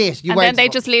know, that was it. You And then weren't- they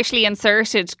just literally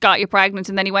inserted, got you pregnant,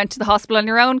 and then you went to the hospital on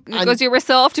your own because you were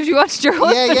soft if you wanted your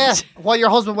husband. Yeah. While your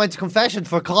husband went to confession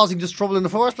for causing this trouble in the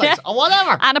first place. Yeah. Or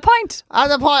whatever. And a pint.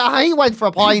 And the point, he went for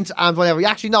a pint and whatever.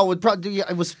 Actually, no, it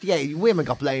was women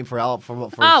got blamed for it.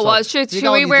 Oh, well, sure.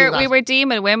 We were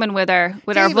demon women with our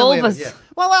vulvas.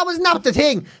 Well, that was not the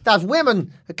thing. That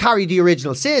women carried the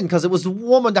original sin because it was the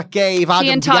woman that gave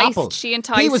Adam the apple. She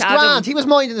enticed He was Adam. grand. He was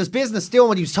minding his business, doing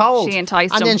what he was told. She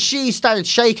enticed and him. then she started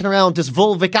shaking around this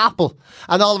vulvic apple,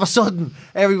 and all of a sudden,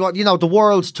 everyone, the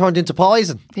world turned into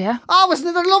poison. Yeah. Oh,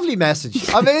 wasn't it a lovely message?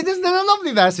 I mean, isn't it a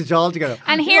lovely message altogether?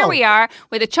 And here we are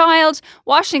with a child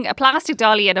washing a plastic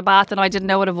dolly in a bath, and I didn't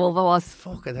know what a vulva was.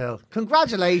 Fucking hell!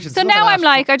 Congratulations. So Look at now that. I'm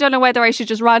like, I don't know whether I should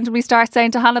just randomly start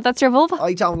saying to Hannah, "That's your vulva."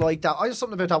 I don't like that. I just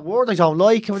something about that word I don't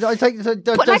like. I think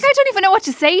But like, I don't even know what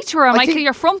to say to her. I'm I like, think-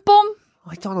 your front bum.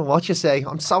 I don't know what you say.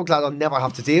 I'm so glad I'll never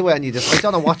have to deal with any of this. I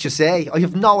don't know what you say. I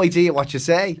have no idea what you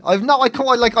say. I'm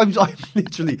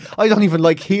literally, I don't even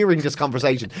like hearing this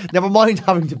conversation. Never mind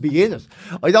having to be in it.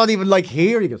 I don't even like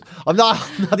hearing it. I'm not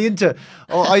into,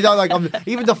 I don't like,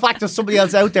 even the fact that somebody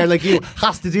else out there like you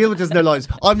has to deal with this in their lives.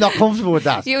 I'm not comfortable with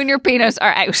that. You and your penis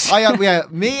are out. I am, yeah,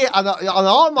 me and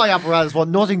all my apparatus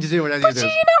want nothing to do with any But of do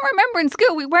this. you not remember in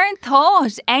school we weren't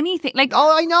taught anything? Like,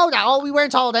 Oh, I know that. Oh, we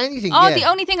weren't told anything. oh, yeah. the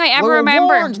only thing I ever We were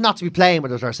remember. warned not to be playing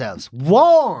with it ourselves.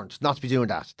 Warned not to be doing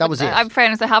that. That was it. I'm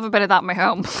fairness, I have a bit of that in my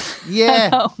home. Yeah.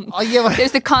 At home. Oh, yeah.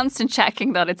 There's the constant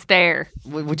checking that it's there.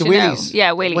 With the Do you know? willies.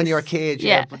 Yeah, willies. When you're a kid,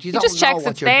 yeah. But you he don't just know checks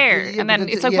what it's you're- there. yeah, And then but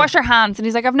it's like, yeah. wash your hands. And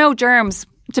he's like, I've no germs.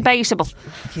 Debatable.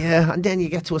 Yeah, and then you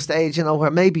get to a stage,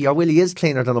 where maybe your willy is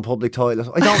cleaner than a public toilet.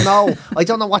 I don't know. I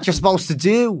don't know what you're supposed to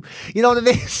do. You know what I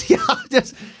mean?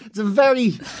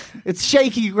 Yeah, it's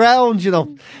shaky ground,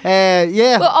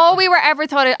 yeah. Well, all we were ever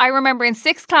taught, I remember in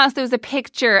 6th class, there was a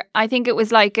picture. I think it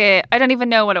was like I don't even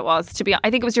know what it was, to be honest.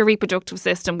 I think it was your reproductive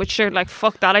system, which sure, like,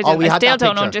 fuck that. I we had still that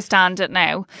don't picture. understand it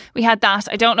now. We had that.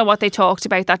 I don't know what they talked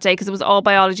about that day because it was all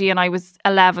biology and I was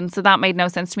 11, so that made no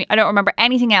sense to me. I don't remember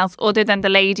anything else other than the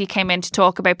lady came in to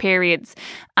talk about periods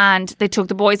and they took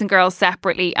the boys and girls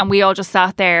separately and we all just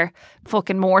sat there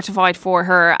fucking mortified for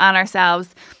her and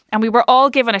ourselves. And we were all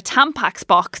given a Tampax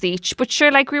box each, but sure,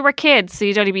 like, we were kids, so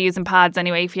you'd only be using pads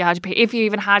anyway if you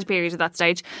even had periods at that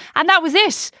stage. And that was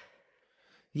it.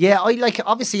 Yeah,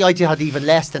 obviously I had even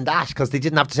less than that because they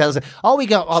didn't have to tell us, we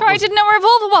got... Sure, I didn't know where a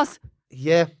vulva was.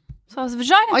 Yeah. So it was a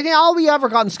vagina. I think all we ever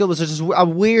got in school was just a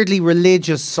weirdly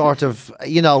religious sort of,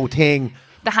 thing.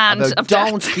 The hand about of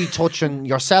don't death. be touching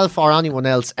yourself or anyone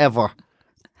else ever.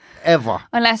 Ever.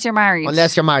 Unless you're married.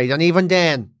 Unless you're married. And even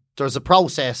then, there's a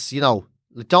process,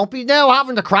 Don't be now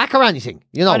having the crack or anything,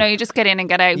 Oh no, you just get in and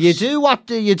get out. You do what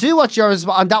yours,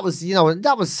 and that was,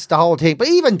 that was the whole thing. But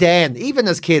even then, even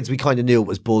as kids, we kind of knew it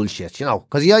was bullshit,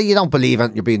 because you don't believe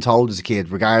it. You're being told as a kid,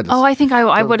 regardless. Oh, I think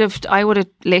I would have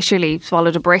literally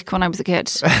swallowed a brick when I was a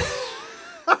kid.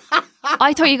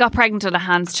 I thought you got pregnant at a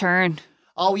hand's turn.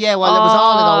 Oh yeah, well, it was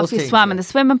all of those if you things. swam in the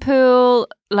swimming pool,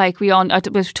 like we've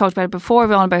talked about it before.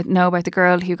 We all know about the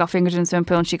girl who got fingered in the swimming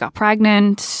pool and she got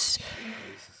pregnant.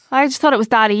 I just thought it was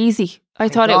that easy. I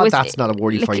thought it was. That's not a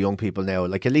worry for young people now.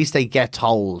 Like, at least they get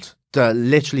told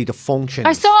literally the functions.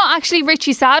 I saw actually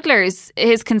Richie Sadler's,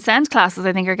 his consent classes,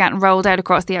 I think, are getting rolled out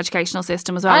across the educational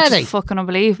system as well. Which is fucking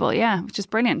unbelievable, yeah, which is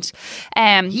brilliant.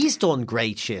 He's done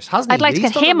great shit, hasn't he? I'd like to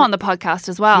get him on the podcast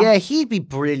as well. Yeah, he'd be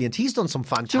brilliant. He's done some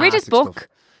fantastic stuff. Do you read his book? Stuff.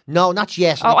 No, not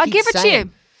yet. Oh, I'll give it to you.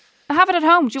 I have it at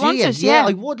home. Do you want it? Yeah,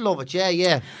 I would love it.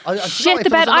 Yeah. Shit, the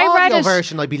bed. I read it.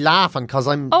 Version, I'd be laughing because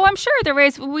I'm. Oh, I'm sure there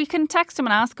is. We can text him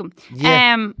and ask him.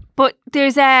 Yeah. But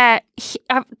there's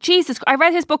Jesus. I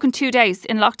read his book in 2 days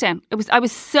in lockdown. I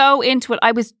was so into it.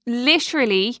 I was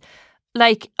literally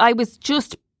I was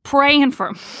just praying for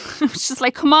him. I was just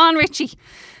like, come on, Richie,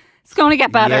 it's going to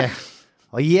get better. Yeah.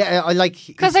 Oh, yeah, I like...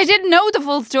 Because I didn't know the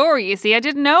full story, you see. I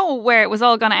didn't know where it was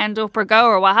all going to end up or go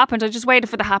or what happened. I just waited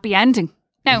for the happy ending.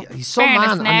 No, he's some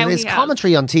man, and his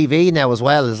commentary on TV now as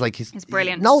well is like he's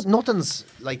brilliant. No, nothing's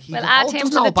like we'll add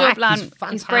him to the Dublin.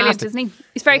 He's brilliant, isn't he?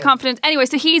 He's very confident. Anyway,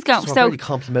 so he's going. So really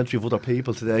complimentary of other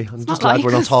people today. I'm just glad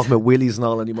we're not talking about willies and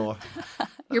all anymore.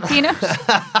 Your peanut.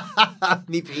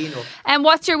 Me peanut. And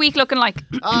what's your week looking like?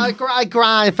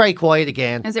 Grand, very quiet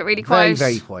again. Is it really quiet?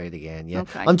 Very, very quiet again. Yeah.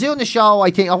 Okay. I'm doing the show. I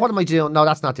think. What am I doing? No,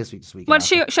 that's not this week. This week. What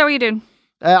show are you doing?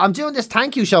 I'm doing this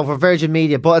thank you show for Virgin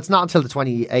Media, but it's not until the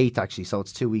 28th actually, so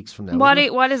it's 2 weeks from now. What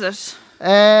is it? Is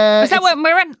that with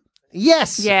Mirren?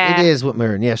 Yes, yeah. It is with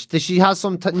Mirren. Yes, she has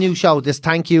some new show. This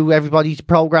thank you everybody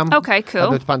program. Okay, cool.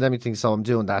 About the pandemic thing, so I'm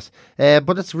doing that.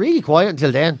 But it's really quiet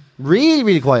until then. Really,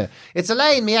 really quiet. It's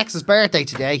Elaine, my ex's birthday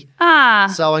today.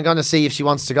 So I'm going to see if she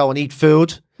wants to go and eat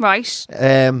food. Right.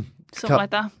 Something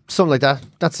like that. Something like that.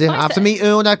 That's it. I have to meet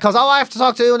Una because I have to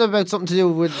talk to Una about something to do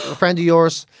with a friend of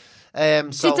yours.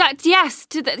 So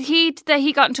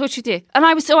he got in touch with you, and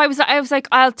I was like,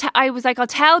 I'll tell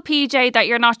PJ that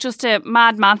you're not just a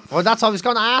madman. Well, that's I was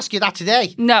going to ask you that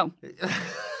today. No,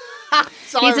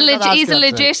 he's a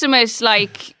legitimate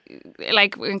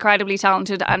like incredibly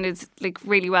talented and is like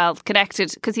really well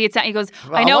connected because he goes.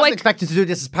 Well, I wasn't expecting to do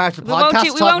this as part of the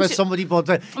podcast. Talk about somebody, but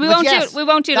we won't do it as part of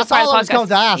the podcast. That's all I was going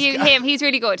to ask. He's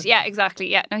really good. Yeah, exactly.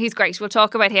 Yeah, no, he's great. We'll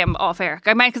talk about him off air.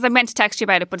 I meant to text you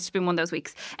about it, but it's been one of those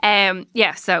weeks.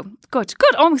 Yeah, so good.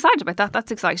 Oh, I'm excited about that.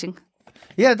 That's exciting.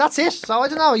 Yeah, that's it. So I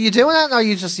don't know. Are you doing it? Or are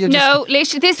you just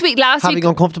literally this week, last having week,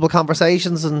 uncomfortable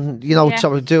conversations and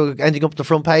ending up the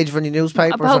front page of any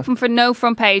newspaper? I'm hoping for no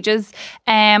front pages.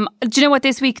 Do you know what?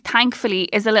 This week, thankfully,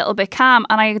 is a little bit calm.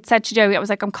 And I had said to Joey, I was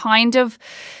like, I'm kind of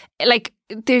like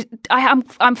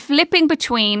I'm flipping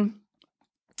between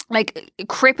like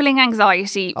crippling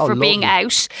anxiety for being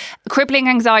out, crippling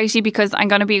anxiety because I'm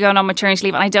going to be going on maternity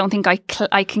leave and I don't think I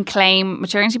can claim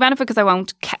maternity benefit because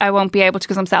I won't be able to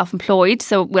because I'm self-employed,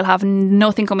 so we'll have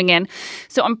nothing coming in.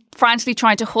 So I'm frantically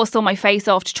trying to hustle my face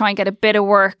off to try and get a bit of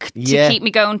work to keep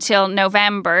me going till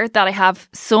November, that I have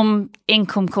some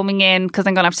income coming in because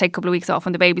I'm going to have to take a couple of weeks off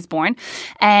when the baby's born,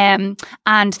 and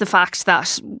the fact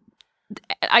that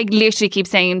I literally keep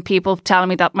saying, people telling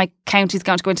me that my county's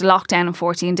going to go into lockdown in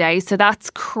 14 days. So that's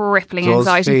crippling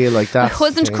anxiety. Feel like that.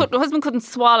 My husband couldn't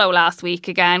swallow last week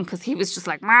again because he was just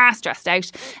like stressed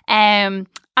out. And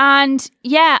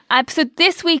yeah, so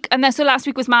this week, so last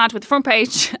week was mad with the front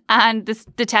page and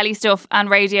the telly stuff and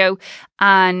radio.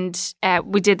 And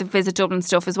we did the Visit Dublin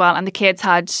stuff as well. And the kids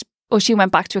she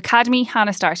went back to academy.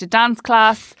 Hannah started dance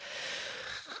class.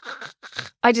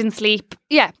 I didn't sleep.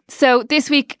 Yeah. So this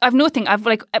week I've nothing. I've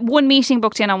like one meeting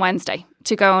booked in on Wednesday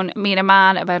to go and meet a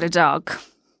man about a dog,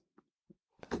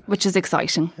 which is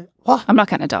exciting. What? I'm not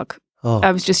getting a dog. Oh.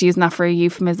 I was just using that for a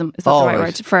euphemism. Is that the right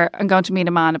word? I'm going to meet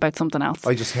a man about something else.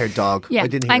 I just heard dog. Yeah. I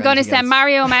didn't hear I'm going to send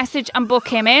Mario a message and book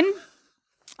him in.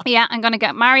 Yeah, I'm going to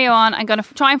get Mario on. I'm going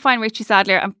to try and find Richie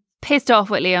Sadler. I'm pissed off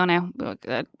with Leo now.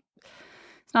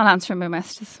 Not answering my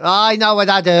messages. I know what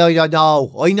that is. I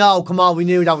know. Come on, we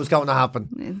knew that was going to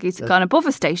happen. He's gone above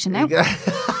a station now.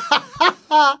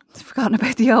 I've forgotten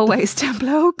about the always down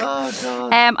bloke. Oh,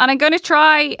 God. And I'm going to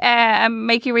try and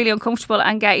make you really uncomfortable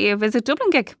and get you a Visit Dublin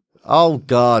gig. Oh,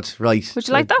 God, right. Would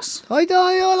you like that?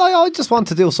 I just want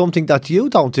to do something that you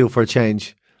don't do for a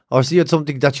change. Or see it's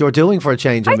something that you're doing for a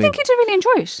change. I think you'd really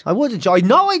enjoy it. I would enjoy. I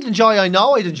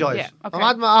know I'd enjoy it. Yeah, okay.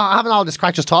 I'm having all the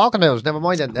scratches talking about it. Never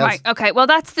mind anything else. Right, okay. Well,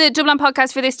 that's the Dublin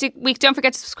podcast for this week. Don't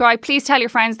forget to subscribe. Please tell your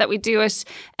friends that we do it.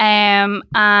 And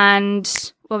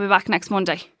we'll be back next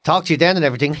Monday. Talk to you then and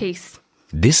everything. Peace.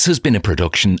 This has been a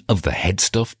production of the Head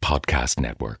Stuff Podcast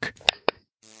Network.